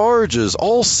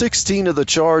 16 of the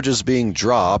charges being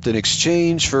dropped in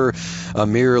exchange for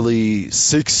merely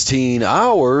 16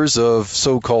 hours of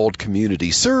so-called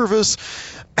community service.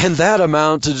 And that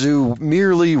amounted to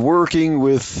merely working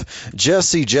with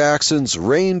Jesse Jackson's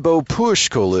Rainbow Push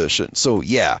Coalition. So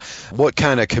yeah, what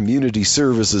kind of community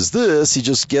service is this? He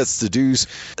just gets to do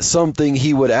something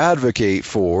he would advocate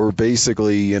for,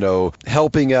 basically,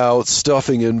 helping out,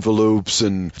 stuffing envelopes,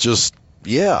 and just,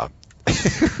 yeah.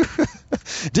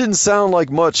 Didn't sound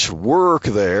like much work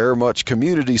there, much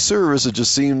community service. It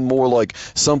just seemed more like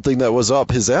something that was up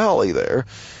his alley there.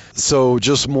 So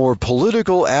just more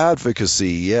political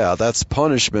advocacy. Yeah, that's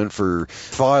punishment for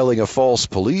filing a false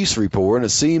police report. And it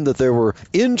seemed that there were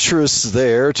interests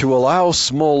there to allow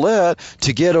Smollett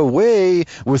to get away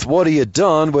with what he had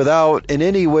done without in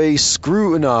any way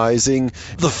scrutinizing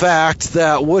the fact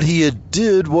that what he had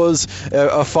did was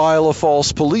file a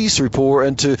false police report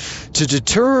and to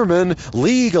determine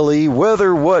legally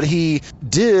whether what he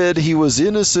did, he was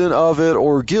innocent of it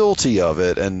or guilty of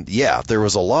it. And yeah, there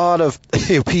was a lot of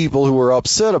people who were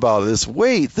upset about this.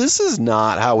 Wait, this is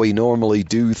not how we normally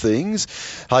do things.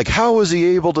 Like, how was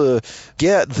he able to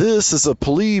get this as a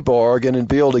plea bargain and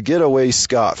be able to get away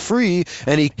scot-free?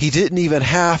 And he didn't even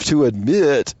have to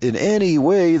admit in any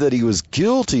way that he was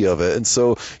guilty of it. And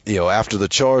so, after the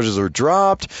charges were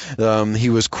dropped, he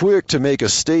was quick to make a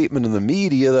statement in the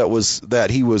media that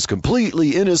he was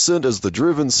completely innocent as the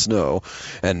driven snow.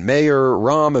 And Mayor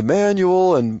Rahm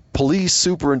Emanuel and Police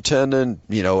Superintendent,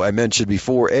 I mentioned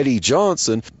before, Eddie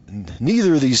Johnson,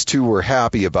 neither of these two were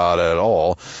happy about it at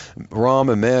all.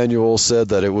 Rahm Emanuel said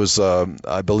that it was,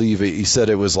 I believe he said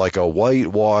it was like a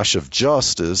whitewash of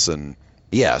justice. And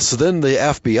yeah, so then the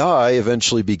FBI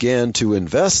eventually began to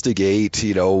investigate,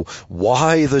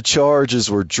 why the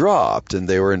charges were dropped. And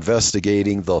they were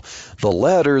investigating the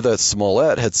letter that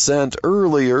Smollett had sent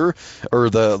earlier, or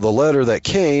the letter that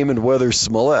came, and whether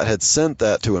Smollett had sent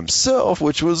that to himself,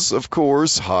 which was, of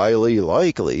course, highly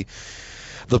likely.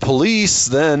 The police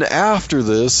then, after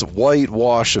this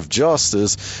whitewash of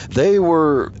justice, they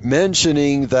were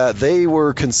mentioning that they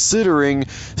were considering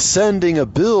sending a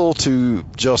bill to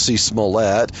Jussie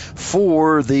Smollett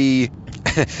for the,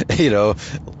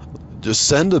 just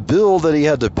send a bill that he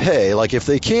had to pay. Like, if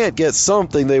they can't get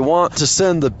something, they want to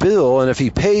send the bill, and if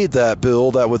he paid that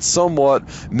bill, that would somewhat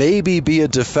maybe be a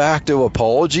de facto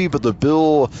apology, but the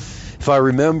bill, if I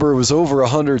remember, it was over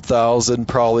 $100,000,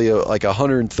 probably like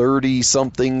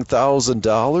 $130-something thousand.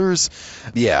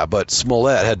 Yeah, but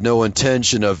Smollett had no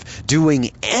intention of doing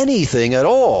anything at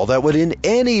all that would in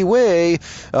any way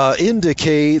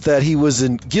indicate that he was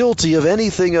guilty of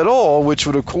anything at all, which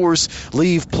would, of course,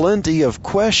 leave plenty of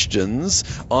questions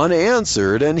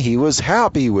unanswered, and he was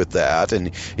happy with that,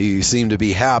 and he seemed to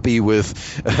be happy with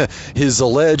his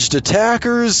alleged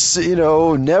attackers,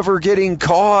 never getting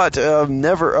caught,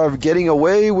 never getting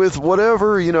away with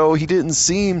whatever. He didn't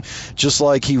seem just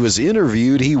like he was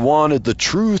interviewed. He wanted the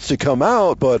truth to come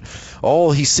out, but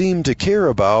all he seemed to care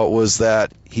about was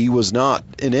that he was not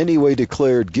in any way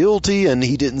declared guilty, and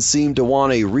he didn't seem to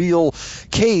want a real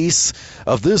case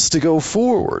of this to go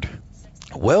forward.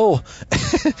 Well,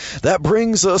 that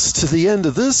brings us to the end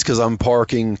of this, because I'm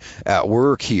parking at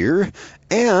work here,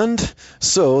 and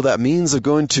so that means I'm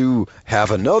going to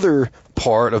have another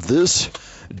part of this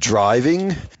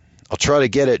driving. I'll try to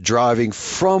get it driving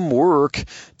from work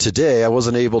today. I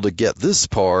wasn't able to get this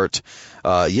part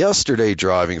yesterday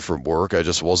driving from work. I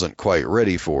just wasn't quite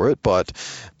ready for it, but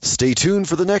stay tuned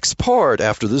for the next part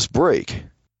after this break.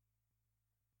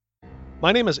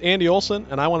 My name is Andy Olson,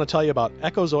 and I want to tell you about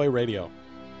Echo Zoe Radio.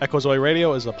 Echo Zoe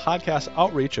Radio is a podcast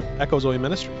outreach of Echo Zoe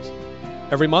Ministries.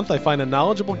 Every month, I find a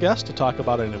knowledgeable guest to talk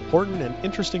about an important and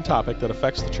interesting topic that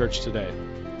affects the church today.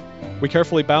 We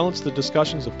carefully balance the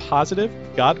discussions of positive,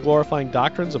 God-glorifying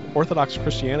doctrines of Orthodox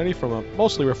Christianity from a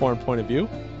mostly Reformed point of view,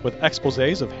 with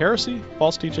exposés of heresy,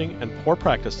 false teaching, and poor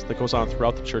practice that goes on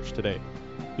throughout the church today.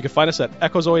 You can find us at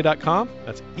echozoe.com.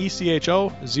 That's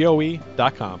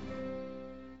ECHOZOE.com.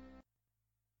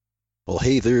 Well,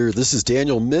 hey there, this is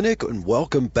Daniel Minnick, and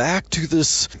welcome back to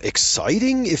this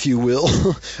exciting, if you will,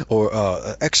 or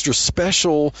extra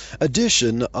special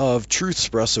edition of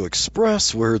Truthspresso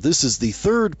Express, where this is the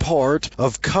third part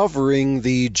of covering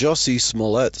the Jussie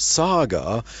Smollett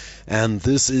saga, and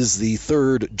this is the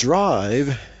third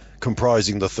drive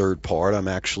comprising the third part. I'm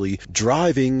actually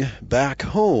driving back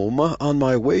home on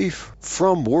my way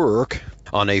from work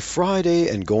on a Friday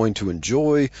and going to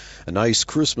enjoy a nice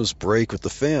Christmas break with the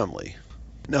family.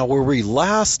 Now, where we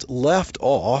last left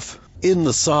off in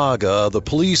the saga, the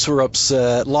police were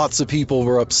upset, lots of people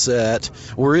were upset.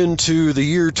 We're into the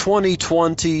year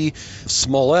 2020.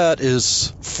 Smollett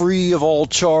is free of all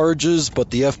charges,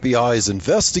 but the FBI is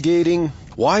investigating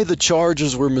why the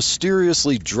charges were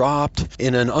mysteriously dropped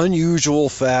in an unusual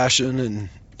fashion, and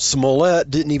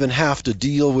Smollett didn't even have to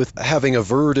deal with having a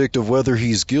verdict of whether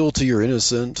he's guilty or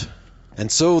innocent. And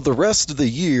so the rest of the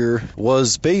year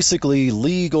was basically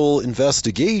legal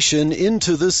investigation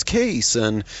into this case.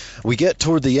 And we get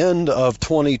toward the end of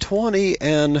 2020,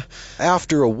 and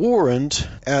after a warrant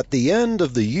at the end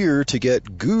of the year to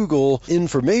get Google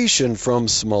information from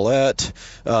Smollett,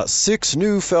 6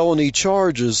 new felony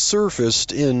charges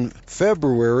surfaced in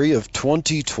February of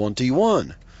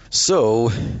 2021.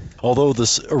 So, although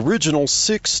the original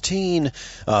 16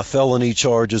 felony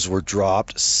charges were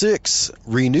dropped, 6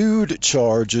 renewed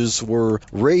charges were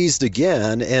raised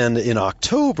again, and in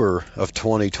October of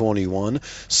 2021,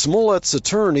 Smollett's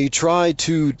attorney tried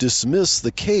to dismiss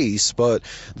the case, but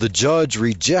the judge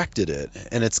rejected it.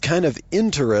 And it's kind of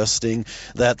interesting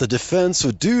that the defense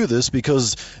would do this,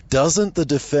 because doesn't the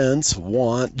defense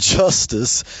want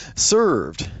justice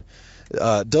served?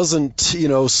 Doesn't,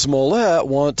 Smollett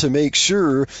want to make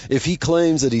sure, if he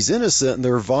claims that he's innocent and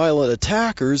they're violent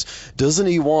attackers, doesn't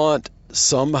he want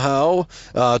somehow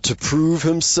to prove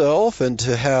himself and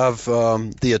to have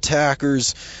the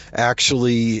attackers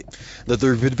actually, that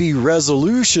there would be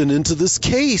resolution into this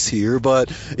case here?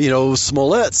 But,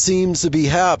 Smollett seems to be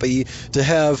happy to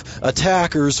have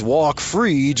attackers walk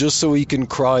free just so he can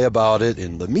cry about it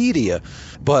in the media.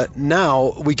 But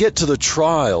now we get to the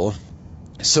trial.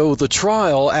 So the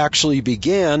trial actually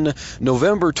began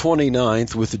November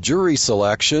 29th with jury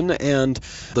selection, and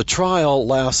the trial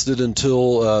lasted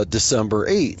until December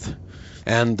 8th.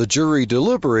 And the jury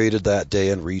deliberated that day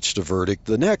and reached a verdict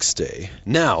the next day.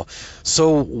 Now,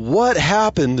 so what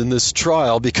happened in this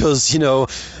trial? Because,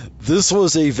 this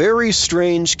was a very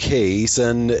strange case,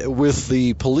 and with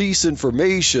the police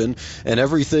information and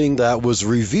everything that was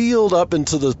revealed up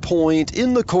until the point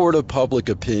in the court of public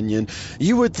opinion,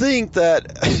 you would think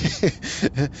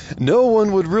that no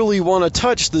one would really want to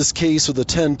touch this case with a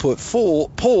 10-foot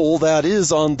pole, that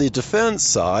is on the defense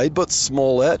side. But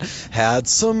Smollett had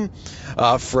some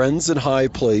friends in high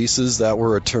places that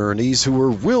were attorneys who were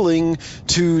willing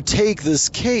to take this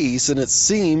case, and it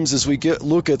seems, as we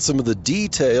look at some of the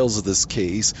details of this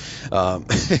case,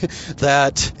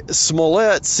 that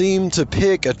Smollett seemed to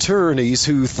pick attorneys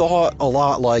who thought a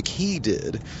lot like he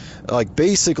did. Like,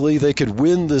 basically, they could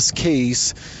win this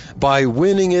case by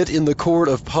winning it in the court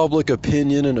of public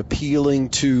opinion and appealing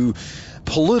to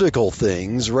political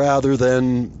things rather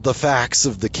than the facts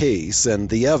of the case and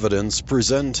the evidence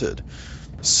presented.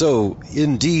 So,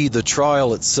 indeed, the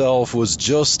trial itself was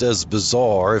just as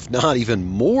bizarre, if not even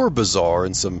more bizarre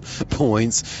in some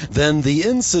points, than the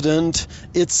incident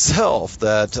itself,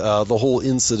 that the whole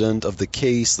incident of the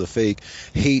case, the fake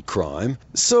hate crime.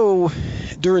 So,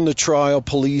 during the trial,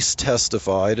 police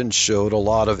testified and showed a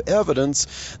lot of evidence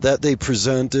that they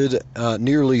presented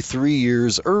nearly 3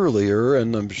 years earlier,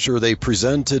 and I'm sure they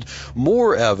presented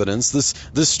more evidence.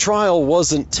 This trial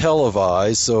wasn't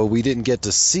televised, so we didn't get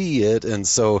to see it, and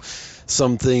so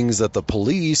some things that the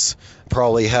police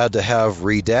probably had to have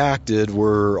redacted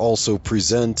were also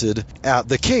presented at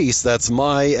the case. That's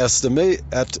my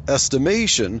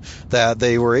estimation, that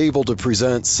they were able to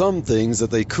present some things that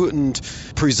they couldn't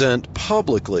present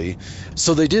publicly.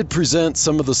 So they did present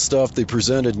some of the stuff they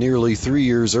presented nearly 3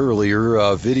 years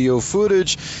earlier, video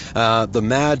footage, the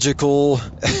magical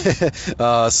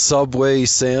Subway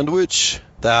sandwich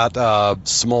that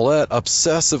Smollett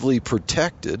obsessively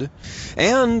protected.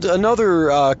 And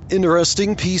another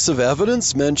interesting piece of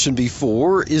evidence mentioned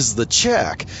before is the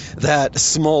check that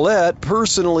Smollett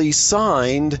personally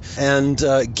signed and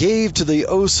gave to the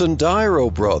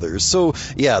Osundairo brothers. So,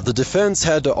 yeah, the defense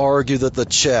had to argue that the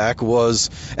check was,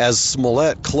 as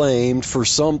Smollett claimed, for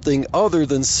something other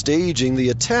than staging the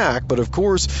attack. But, of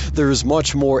course, there's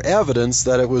much more evidence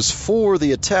that it was for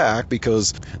the attack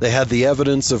because they had the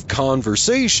evidence of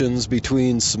conversations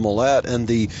between Smollett and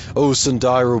the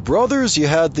Osundairo brothers. You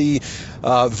had the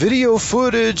video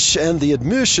footage and the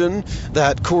admission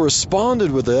that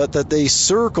corresponded with it, that they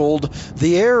circled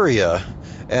the area.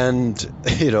 And,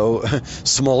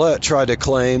 Smollett tried to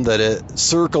claim that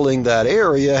circling that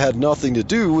area had nothing to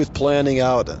do with planning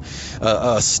out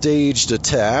a staged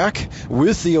attack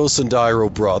with the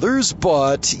Osundairo brothers.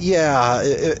 But, yeah,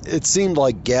 it seemed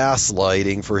like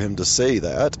gaslighting for him to say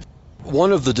that.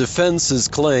 One of the defense's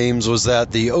claims was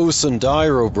that the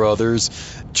Osundairo brothers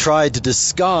tried to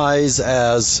disguise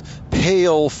as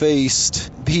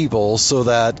pale-faced people so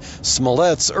that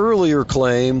Smollett's earlier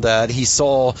claim that he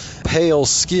saw pale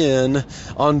skin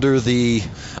under the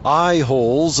eye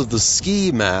holes of the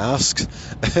ski masks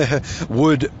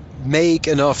would make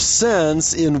enough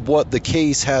sense in what the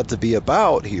case had to be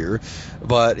about here.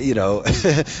 But,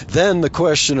 then the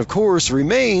question, of course,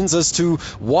 remains as to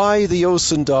why the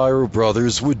Osundairo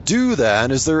brothers would do that.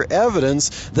 And is there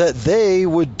evidence that they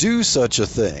would do such a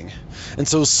thing? And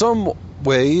so some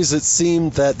ways it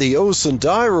seemed that the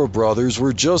Osundairo brothers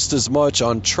were just as much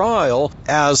on trial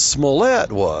as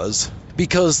Smollett was,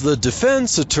 because the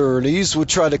defense attorneys would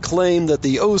try to claim that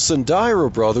the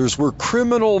Osundairo brothers were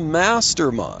criminal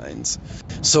masterminds.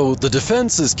 So the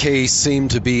defense's case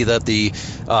seemed to be that the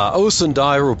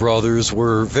Osundairo brothers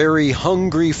were very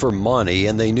hungry for money,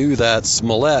 and they knew that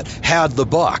Smollett had the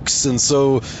bucks, and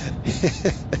so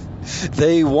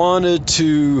they wanted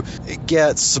to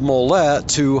get Smollett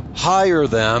to hire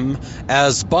them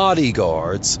as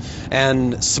bodyguards,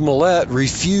 and Smollett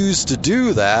refused to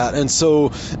do that. And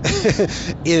so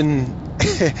in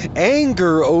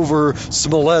anger over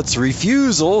Smollett's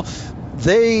refusal,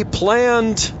 they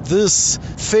planned this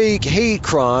fake hate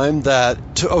crime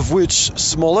of which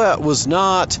Smollett was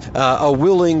not a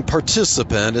willing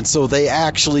participant, and so they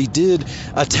actually did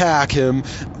attack him.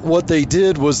 What they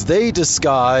did was they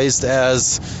disguised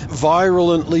as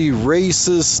virulently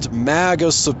racist,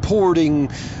 MAGA-supporting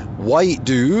white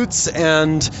dudes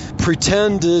and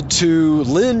pretended to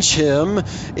lynch him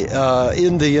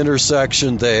in the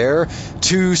intersection there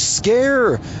to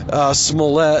scare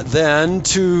Smollett then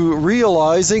to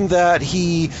realizing that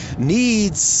he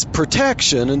needs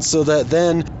protection, and so that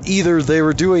then either they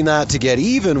were doing that to get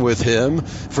even with him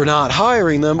for not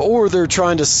hiring them, or they're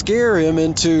trying to scare him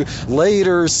into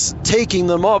later taking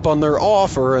them up on their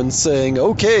offer and saying,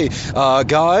 okay,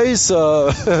 guys,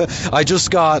 I just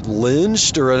got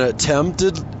lynched or an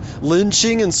attempted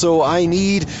lynching, and so I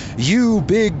need you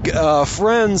big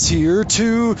friends here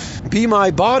to be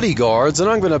my bodyguards, and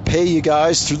I'm going to pay you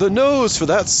guys through the nose for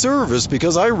that service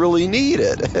because I really need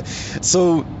it.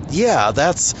 So yeah,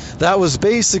 that was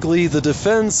basically the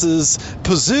defense's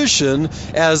position,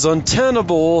 as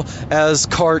untenable, as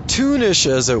cartoonish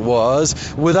as it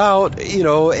was, without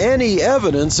any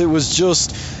evidence. It was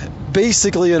just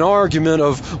basically an argument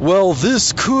of, well,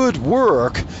 this could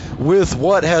work with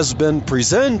what has been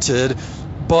presented,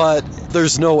 but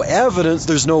there's no evidence,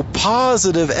 there's no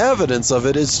positive evidence of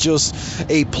it. It's just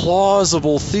a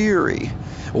plausible theory.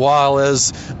 While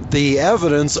as the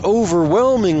evidence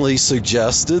overwhelmingly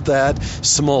suggested that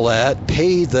Smollett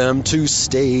paid them to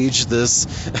stage this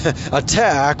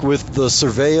attack with the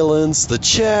surveillance, the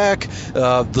check,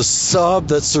 the sub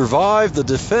that survived the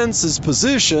defense's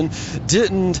position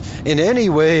didn't in any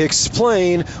way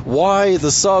explain why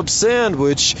the sub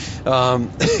sandwich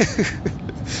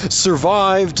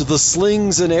survived the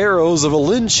slings and arrows of a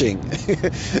lynching.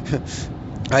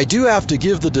 I do have to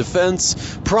give the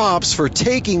defense props for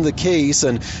taking the case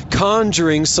and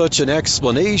conjuring such an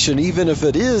explanation, even if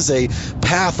it is a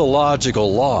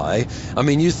pathological lie. I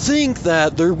mean, you think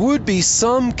that there would be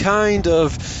some kind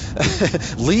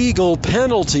of legal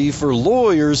penalty for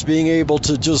lawyers being able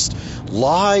to just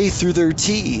lie through their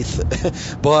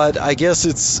teeth. But I guess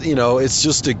it's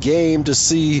just a game to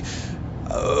see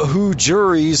who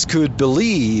juries could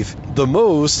believe the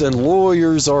most, and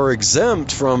lawyers are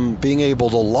exempt from being able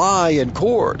to lie in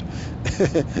court.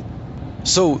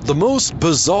 So the most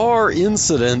bizarre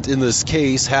incident in this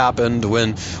case happened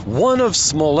when one of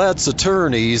Smollett's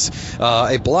attorneys,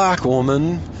 a black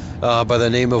woman by the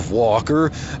name of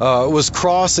Walker was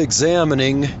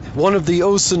cross-examining one of the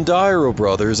Osundairo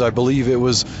brothers. I believe it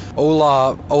was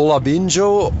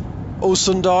Olabinjo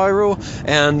Osundairo,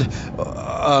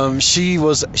 and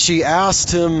she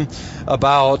asked him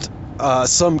about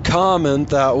some comment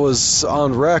that was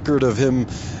on record of him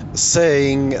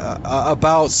saying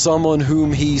about someone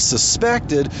whom he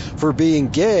suspected for being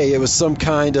gay. It was some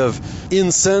kind of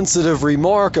insensitive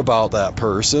remark about that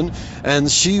person,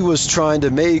 and she was trying to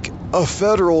make a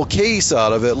federal case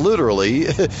out of it, literally.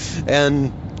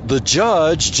 And the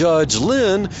judge, Judge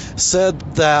Lynn, said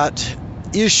that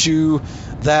issue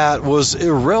that was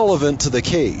irrelevant to the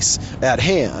case at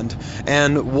hand,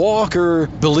 and Walker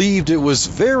believed it was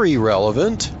very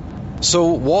relevant.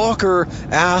 So Walker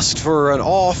asked for an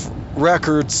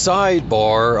off-record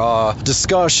sidebar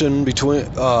discussion between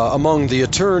among the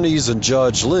attorneys and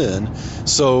Judge Lynn.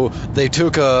 So they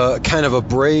took a kind of a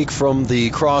break from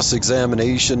the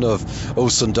cross-examination of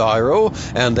Osundairo,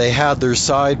 and they had their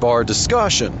sidebar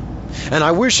discussion. And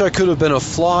I wish I could have been a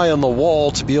fly on the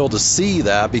wall to be able to see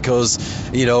that, because,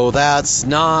 that's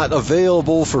not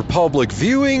available for public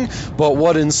viewing, but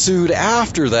what ensued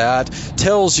after that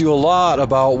tells you a lot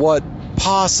about what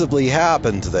possibly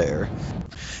happened there.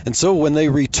 And so when they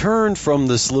returned from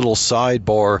this little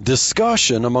sidebar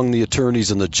discussion among the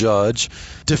attorneys and the judge,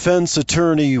 defense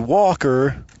attorney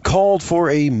Walker called for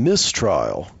a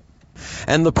mistrial.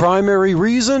 And the primary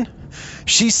reason?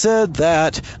 She said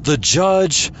that the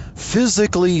judge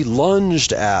physically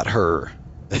lunged at her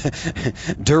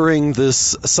during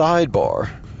this sidebar.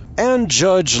 And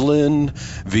Judge Lynn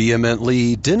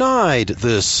vehemently denied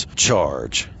this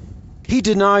charge. He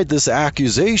denied this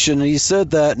accusation, and he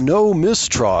said that no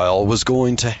mistrial was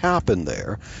going to happen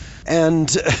there.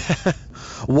 And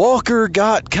Walker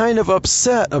got kind of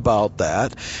upset about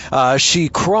that. She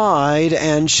cried,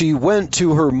 and she went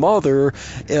to her mother,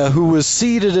 who was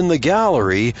seated in the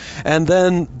gallery, and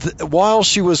then while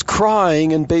she was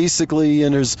crying and basically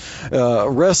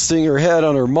resting her head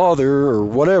on her mother or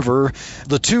whatever,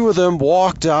 the two of them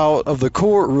walked out of the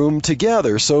courtroom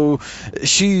together. So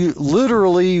she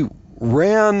literally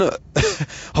ran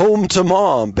home to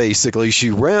mom, basically. She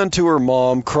ran to her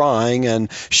mom crying,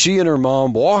 and she and her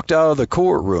mom walked out of the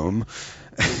courtroom.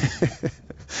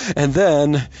 And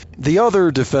then the other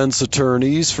defense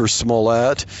attorneys for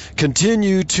Smollett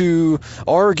continued to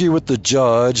argue with the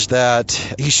judge that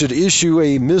he should issue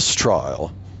a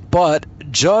mistrial. But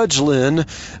Judge Lynn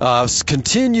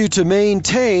continued to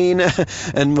maintain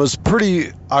and was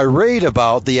pretty irate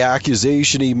about the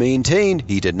accusation he maintained.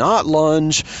 He did not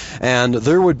lunge, and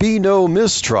there would be no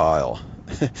mistrial.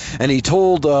 And he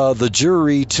told the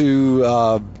jury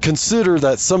to consider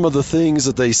that some of the things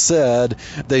that they said,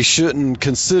 they shouldn't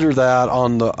consider that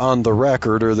on the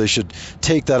record, or they should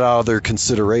take that out of their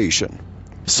consideration.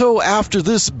 So after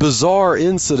this bizarre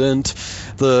incident,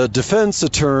 the defense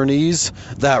attorneys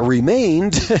that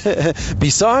remained,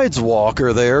 besides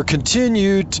Walker there,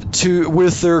 continued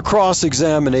with their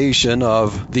cross-examination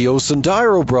of the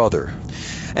Osundairo brother.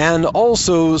 And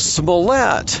also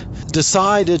Smollett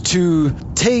decided to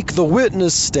take the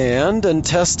witness stand and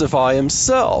testify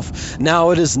himself.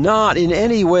 Now, it is not in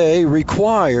any way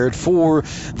required for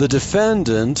the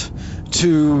defendant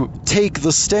to take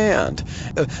the stand.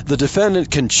 The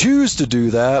defendant can choose to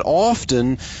do that.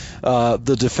 Often,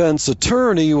 the defense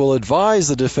attorney will advise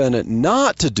the defendant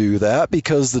not to do that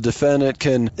because the defendant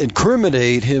can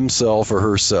incriminate himself or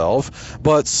herself.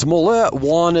 But Smollett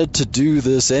wanted to do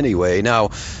this anyway. Now,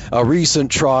 a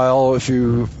recent trial, if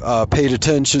you paid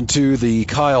attention to the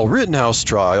Kyle Rittenhouse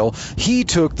trial, he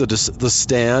took the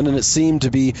stand, and it seemed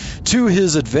to be to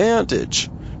his advantage.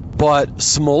 But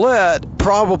Smollett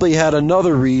probably had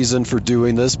another reason for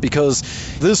doing this, because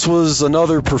this was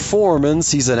another performance.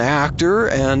 He's an actor,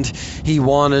 and he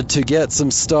wanted to get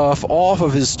some stuff off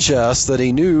of his chest that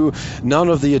he knew none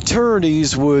of the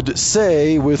attorneys would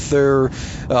say with their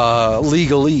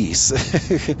legalese.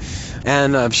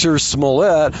 And I'm sure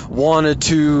Smollett wanted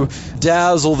to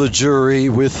dazzle the jury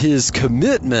with his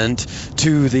commitment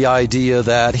to the idea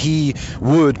that he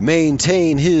would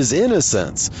maintain his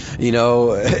innocence.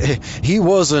 He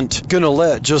wasn't going to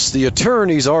let just the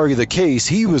attorneys argue the case.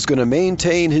 He was going to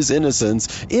maintain his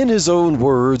innocence in his own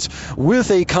words with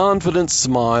a confident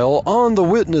smile on the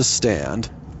witness stand.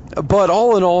 But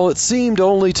all in all, it seemed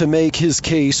only to make his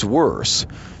case worse.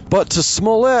 But to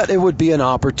Smollett, it would be an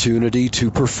opportunity to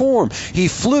perform. He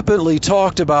flippantly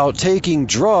talked about taking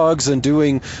drugs and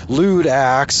doing lewd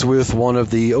acts with one of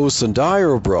the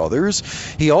Osundairo brothers.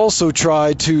 He also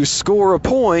tried to score a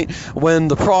point when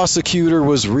the prosecutor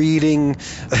was reading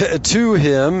to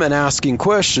him and asking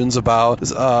questions about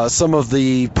some of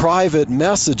the private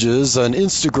messages and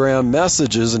Instagram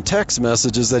messages and text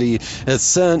messages that he had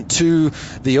sent to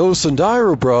the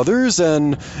Osundairo brothers.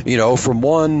 And, from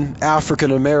one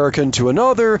African American to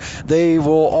another, they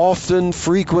will often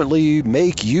frequently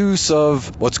make use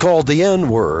of what's called the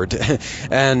N-word.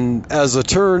 And as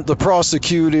the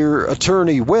prosecutor,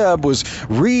 Attorney Webb, was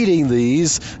reading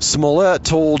these, Smollett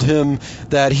told him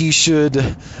that he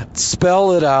should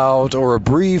spell it out or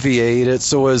abbreviate it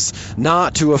so as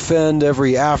not to offend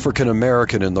every African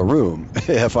American in the room,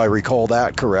 if I recall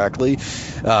that correctly.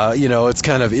 It's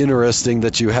kind of interesting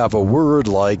that you have a word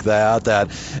like that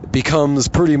becomes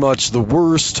pretty much the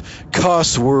worst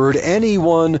cuss word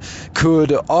anyone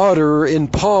could utter in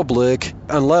public,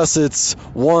 unless it's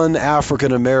one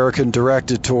African American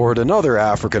directed toward another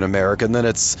African American. Then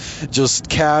it's just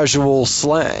casual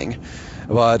slang.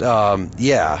 But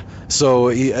so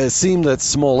it seemed that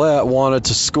Smollett wanted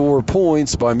to score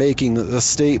points by making a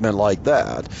statement like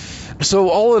that. So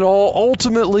all in all,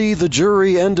 ultimately the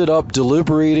jury ended up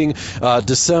deliberating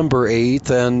December 8th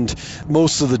and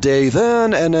most of the day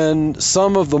then, and then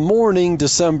some of the morning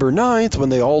December 9th, when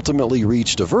they ultimately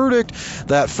reached a verdict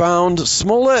that found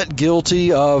Smollett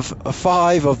guilty of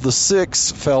 5 of the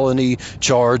 6 felony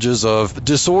charges of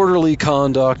disorderly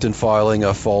conduct and filing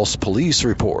a false police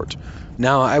report.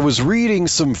 Now, I was reading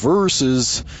some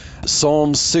verses,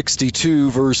 Psalm 62,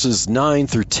 verses 9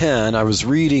 through 10. I was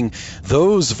reading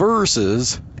those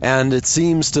verses, and it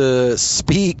seems to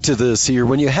speak to this here.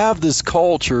 When you have this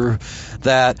culture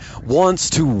that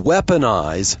wants to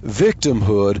weaponize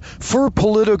victimhood for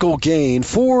political gain,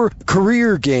 for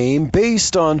career gain,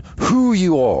 based on who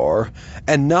you are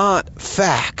and not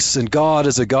facts, and God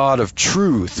is a God of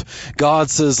truth. God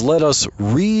says, let us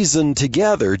reason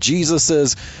together. Jesus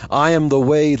says, I am the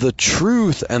way, the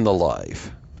truth, and the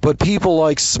life. But people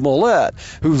like Smollett,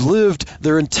 who lived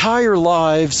their entire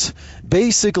lives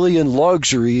basically in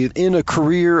luxury, in a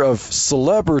career of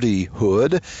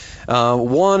celebrityhood,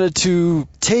 wanted to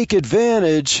take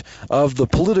advantage of the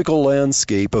political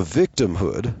landscape of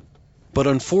victimhood. But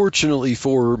unfortunately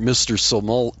for Mr.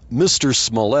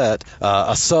 Smollett,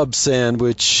 a sub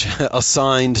sandwich, a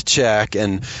signed check,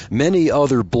 and many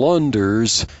other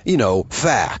blunders,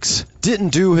 facts, didn't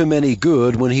do him any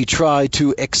good when he tried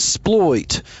to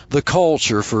exploit the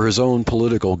culture for his own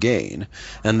political gain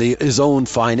and his own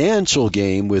financial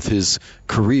gain with his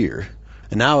career.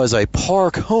 And now as I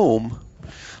park home,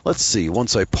 let's see,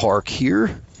 once I park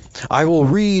here, I will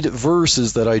read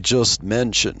verses that I just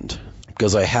mentioned,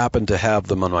 because I happen to have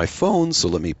them on my phone, so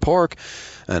let me park,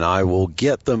 and I will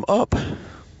get them up.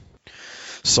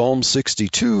 Psalm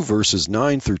 62, verses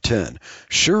 9 through 10.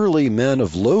 Surely men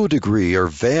of low degree are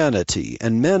vanity,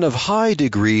 and men of high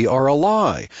degree are a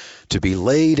lie. To be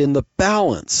laid in the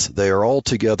balance, they are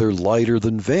altogether lighter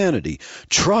than vanity.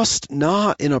 Trust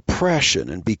not in oppression,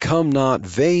 and become not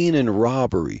vain in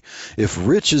robbery. If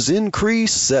riches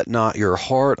increase, set not your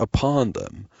heart upon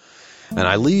them. And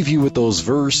I leave you with those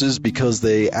verses because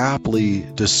they aptly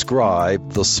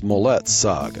describe the Smollett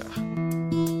saga.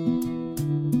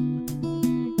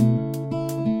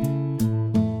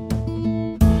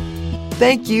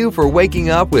 Thank you for waking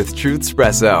up with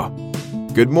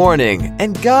Truthspresso. Good morning,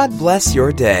 and God bless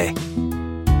your day.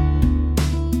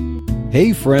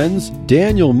 Hey friends,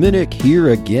 Daniel Minnick here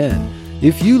again.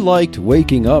 If you liked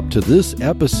waking up to this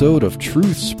episode of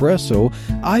Truthspresso,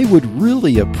 I would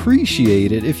really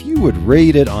appreciate it if you would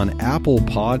rate it on Apple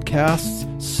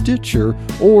Podcasts, Stitcher,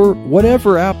 or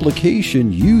whatever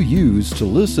application you use to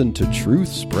listen to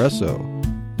Truthspresso.